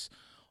purchase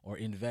or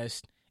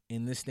invest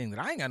in this thing that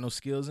I ain't got no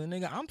skills in,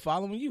 nigga. I'm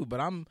following you, but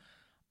I'm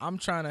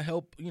trying to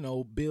help,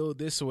 build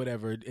this or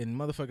whatever. And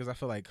motherfuckers, I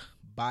feel like,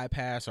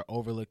 bypass or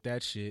overlook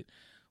that shit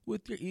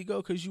with your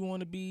ego because you want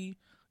to be,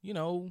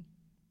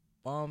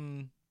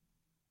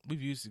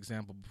 we've used this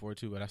example before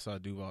too, but I saw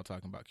Duval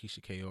talking about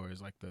Keisha Kaur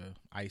as like the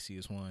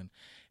iciest one,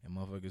 and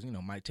motherfuckers,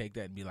 might take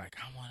that and be like,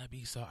 I want to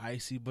be so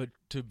icy, but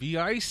to be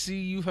icy,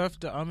 you have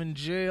to. I'm in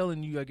jail,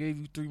 and I gave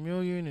you $3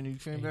 million, and you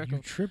came back. You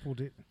tripled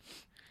it.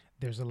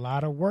 There's a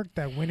lot of work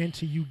that went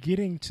into you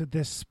getting to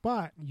this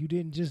spot. You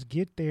didn't just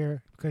get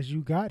there because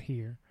you got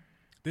here.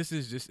 This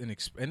is just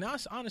and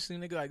that's honestly,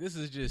 nigga, like this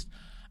is just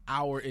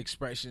our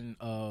expression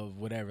of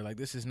whatever. Like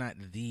this is not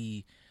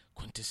the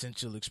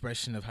quintessential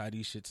expression of how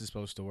these shits is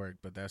supposed to work,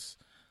 but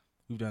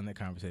we've done that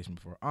conversation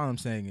before. All I'm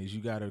saying is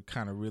you got to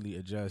kind of really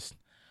adjust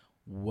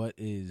what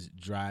is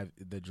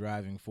the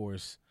driving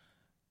force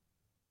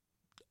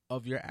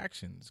of your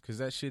actions, because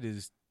that shit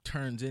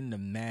turns into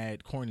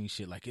mad corny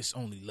shit like it's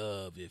only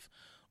love if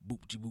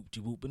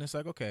boop, and it's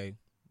like, okay,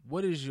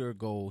 what is your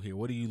goal here?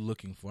 What are you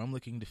looking for? I'm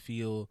looking to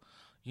feel,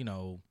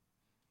 to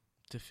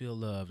feel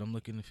loved. I'm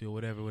looking to feel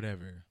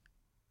whatever.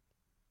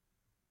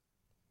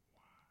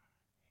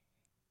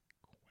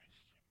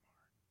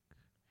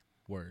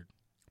 Word.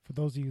 For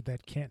those of you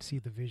that can't see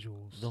the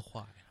visuals, the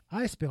why.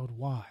 I spelled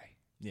why.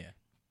 Yeah.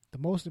 The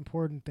most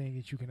important thing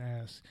that you can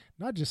ask,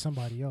 not just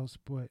somebody else,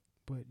 but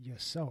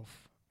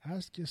yourself.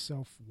 Ask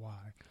yourself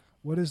why.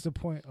 What is the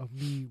point of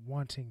me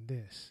wanting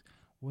this?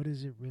 What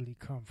does it really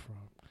come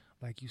from?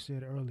 Like you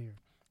said earlier,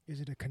 is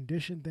it a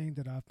conditioned thing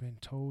that I've been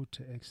told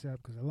to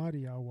accept? Because a lot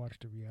of y'all watch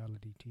the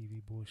reality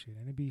TV bullshit,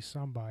 and it be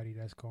somebody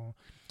that's going,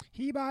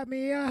 he bought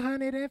me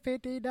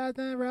 150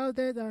 dozen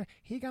roses, or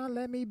he gonna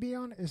let me be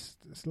on. It's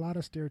a lot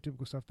of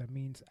stereotypical stuff that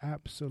means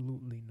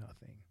absolutely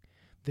nothing.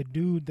 The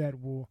dude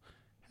that will,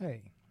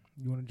 hey,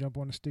 you want to jump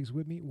on the sticks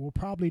with me? Will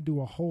probably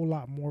do a whole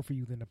lot more for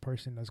you than the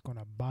person that's going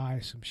to buy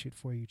some shit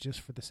for you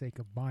just for the sake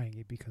of buying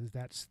it, because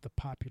that's the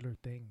popular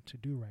thing to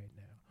do right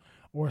now.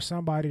 Or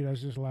somebody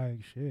that's just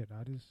like, shit,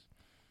 I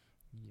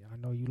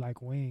know you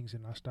like wings,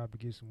 and I stopped to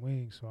get some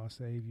wings, so I'll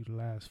save you the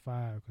last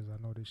 5 because I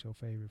know this your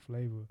favorite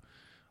flavor.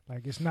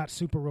 Like, it's not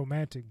super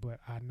romantic, but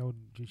I know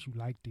that you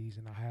like these,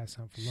 and I had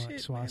some for lunch,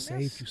 shit, so man, I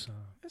saved you some.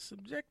 That's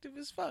subjective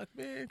as fuck,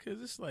 man,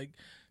 because it's like,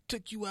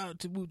 took you out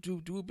to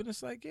whoop, and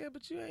it's like, yeah,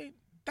 but you ain't.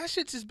 That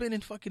shit's just been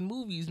in fucking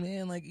movies,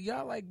 man. Like,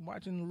 y'all like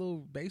watching the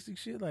little basic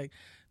shit. Like,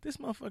 this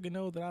motherfucker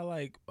know that I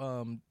like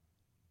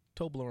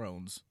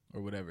Toblerones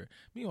or whatever.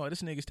 Meanwhile,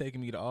 this nigga's taking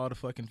me to all the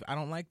fucking. I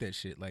don't like that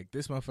shit. Like,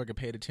 this motherfucker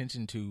paid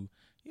attention to.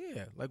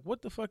 Yeah, like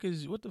what the fuck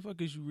is you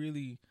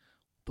really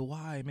the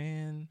why,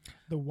 man.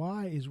 The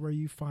why is where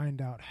you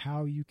find out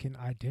how you can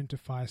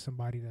identify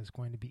somebody that's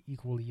going to be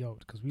equally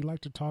yoked. Because we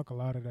like to talk a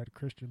lot of that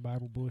Christian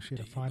Bible bullshit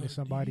of finding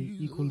somebody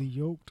equally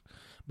yoked,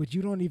 but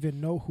you don't even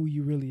know who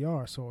you really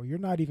are. So you're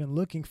not even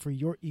looking for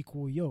your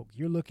equal yoke.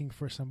 You're looking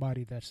for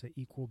somebody that's an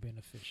equal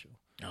beneficial.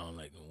 I don't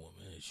like a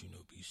woman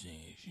that, be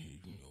saying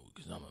shit,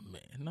 because I'm a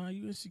man. Nah,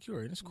 you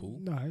insecure, and it's cool.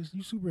 Nah,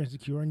 you super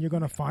insecure, and you're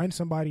going to find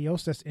somebody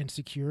else that's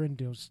insecure and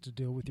deals to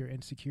deal with your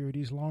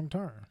insecurities long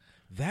term.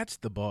 That's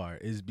the bar,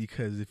 is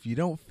because if you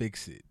don't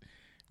fix it,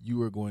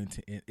 you are going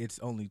to, it's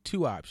only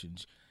two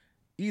options.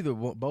 Either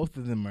both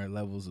of them are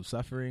levels of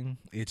suffering.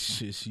 It's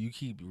just you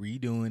keep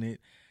redoing it.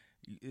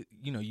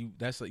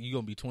 That's like you're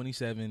going to be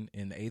 27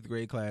 in the 8th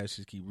grade class,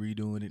 just keep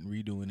redoing it and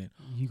redoing it.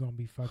 You're going to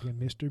be fucking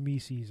Mr.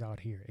 Mises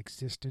out here.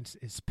 Existence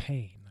is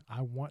pain.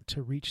 I want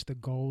to reach the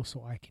goal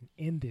so I can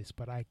end this,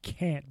 but I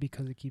can't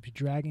because it keeps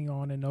dragging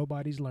on and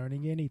nobody's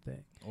learning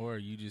anything. Or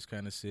you just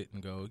kind of sit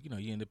and go,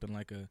 you end up in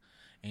like a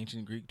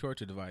ancient Greek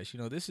torture device.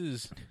 This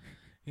is,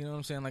 you know what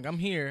I'm saying? Like, I'm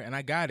here and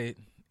I got it.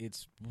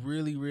 It's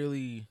really,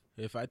 really,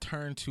 if I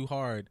turn too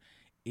hard,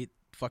 it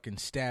fucking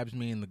stabs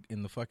me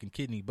in the fucking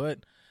kidney.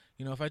 But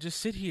if I just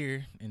sit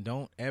here and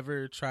don't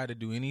ever try to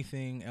do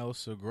anything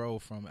else or grow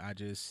from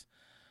it,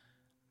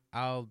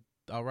 I'll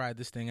ride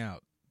this thing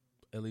out.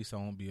 At least I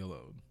won't be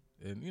alone.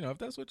 And if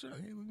that's what you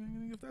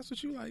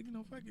like,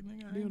 fuck it,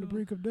 nigga. Be on the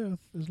brink of death.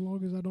 As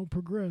long as I don't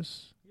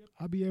progress,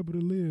 I'll be able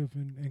to live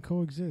and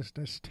coexist.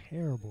 That's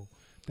terrible.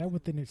 That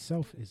within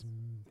itself is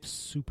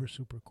super,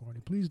 super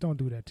corny. Please don't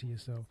do that to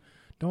yourself.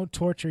 Don't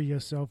torture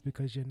yourself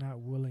because you're not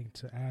willing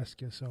to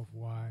ask yourself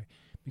why.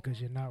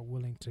 Because you're not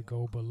willing to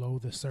go below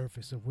the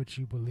surface of what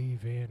you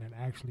believe in and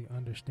actually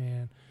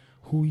understand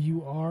who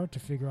you are, to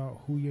figure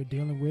out who you're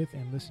dealing with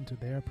and listen to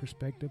their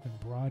perspective and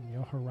broaden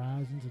your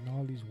horizons and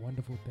all these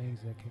wonderful things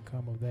that can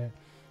come of that.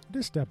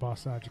 Just step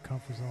outside your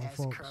comfort zone,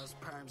 folks.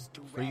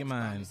 Free your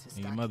mind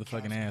and your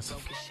motherfucking ass.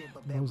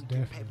 Most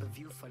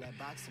definitely.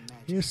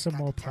 Here's some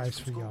more Price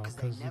for y'all,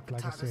 because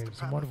like I said,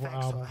 it's a wonderful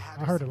album.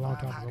 I heard it a long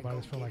time ago, but I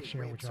just felt like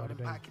sharing with y'all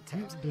today.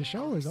 The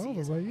show is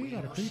over, but you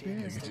gotta creep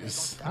in.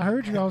 I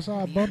heard you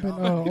outside bumping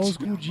Old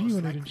School G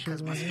in it and shit.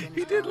 Like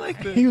he did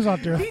like the. He was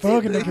out there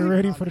thugging to get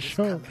ready for the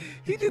show.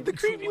 He did the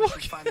creepy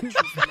walk.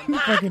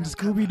 Fucking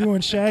Scooby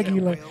doing Shaggy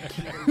like.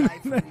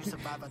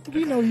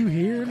 We know you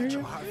here,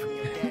 nigga.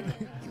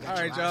 All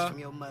right, y'all.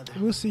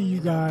 We'll see you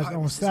guys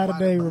on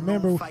Saturday.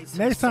 Remember,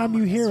 next time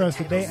you hear us,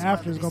 the day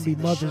after is going to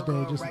be Mother's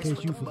Day, just in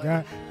case you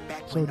forgot.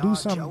 So do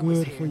something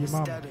good for your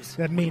mama.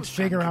 That means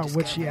figure out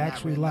what she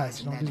actually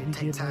likes. Don't just be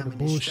getting her the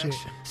bullshit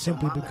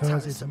simply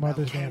because it's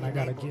Mother's Day and I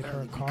got to get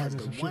her a card or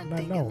some shit.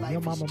 No,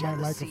 your mama might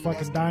like a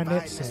fucking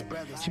dinette set.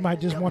 She might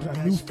just want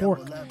a new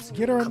fork.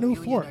 Get her a new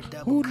fork.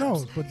 Who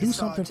knows? But do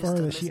something for her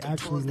that she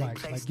actually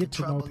likes. Like, get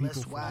to know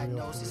people for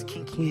real,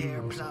 including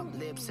yourself.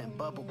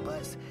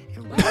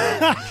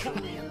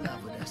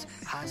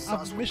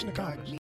 I'm mission accomplished.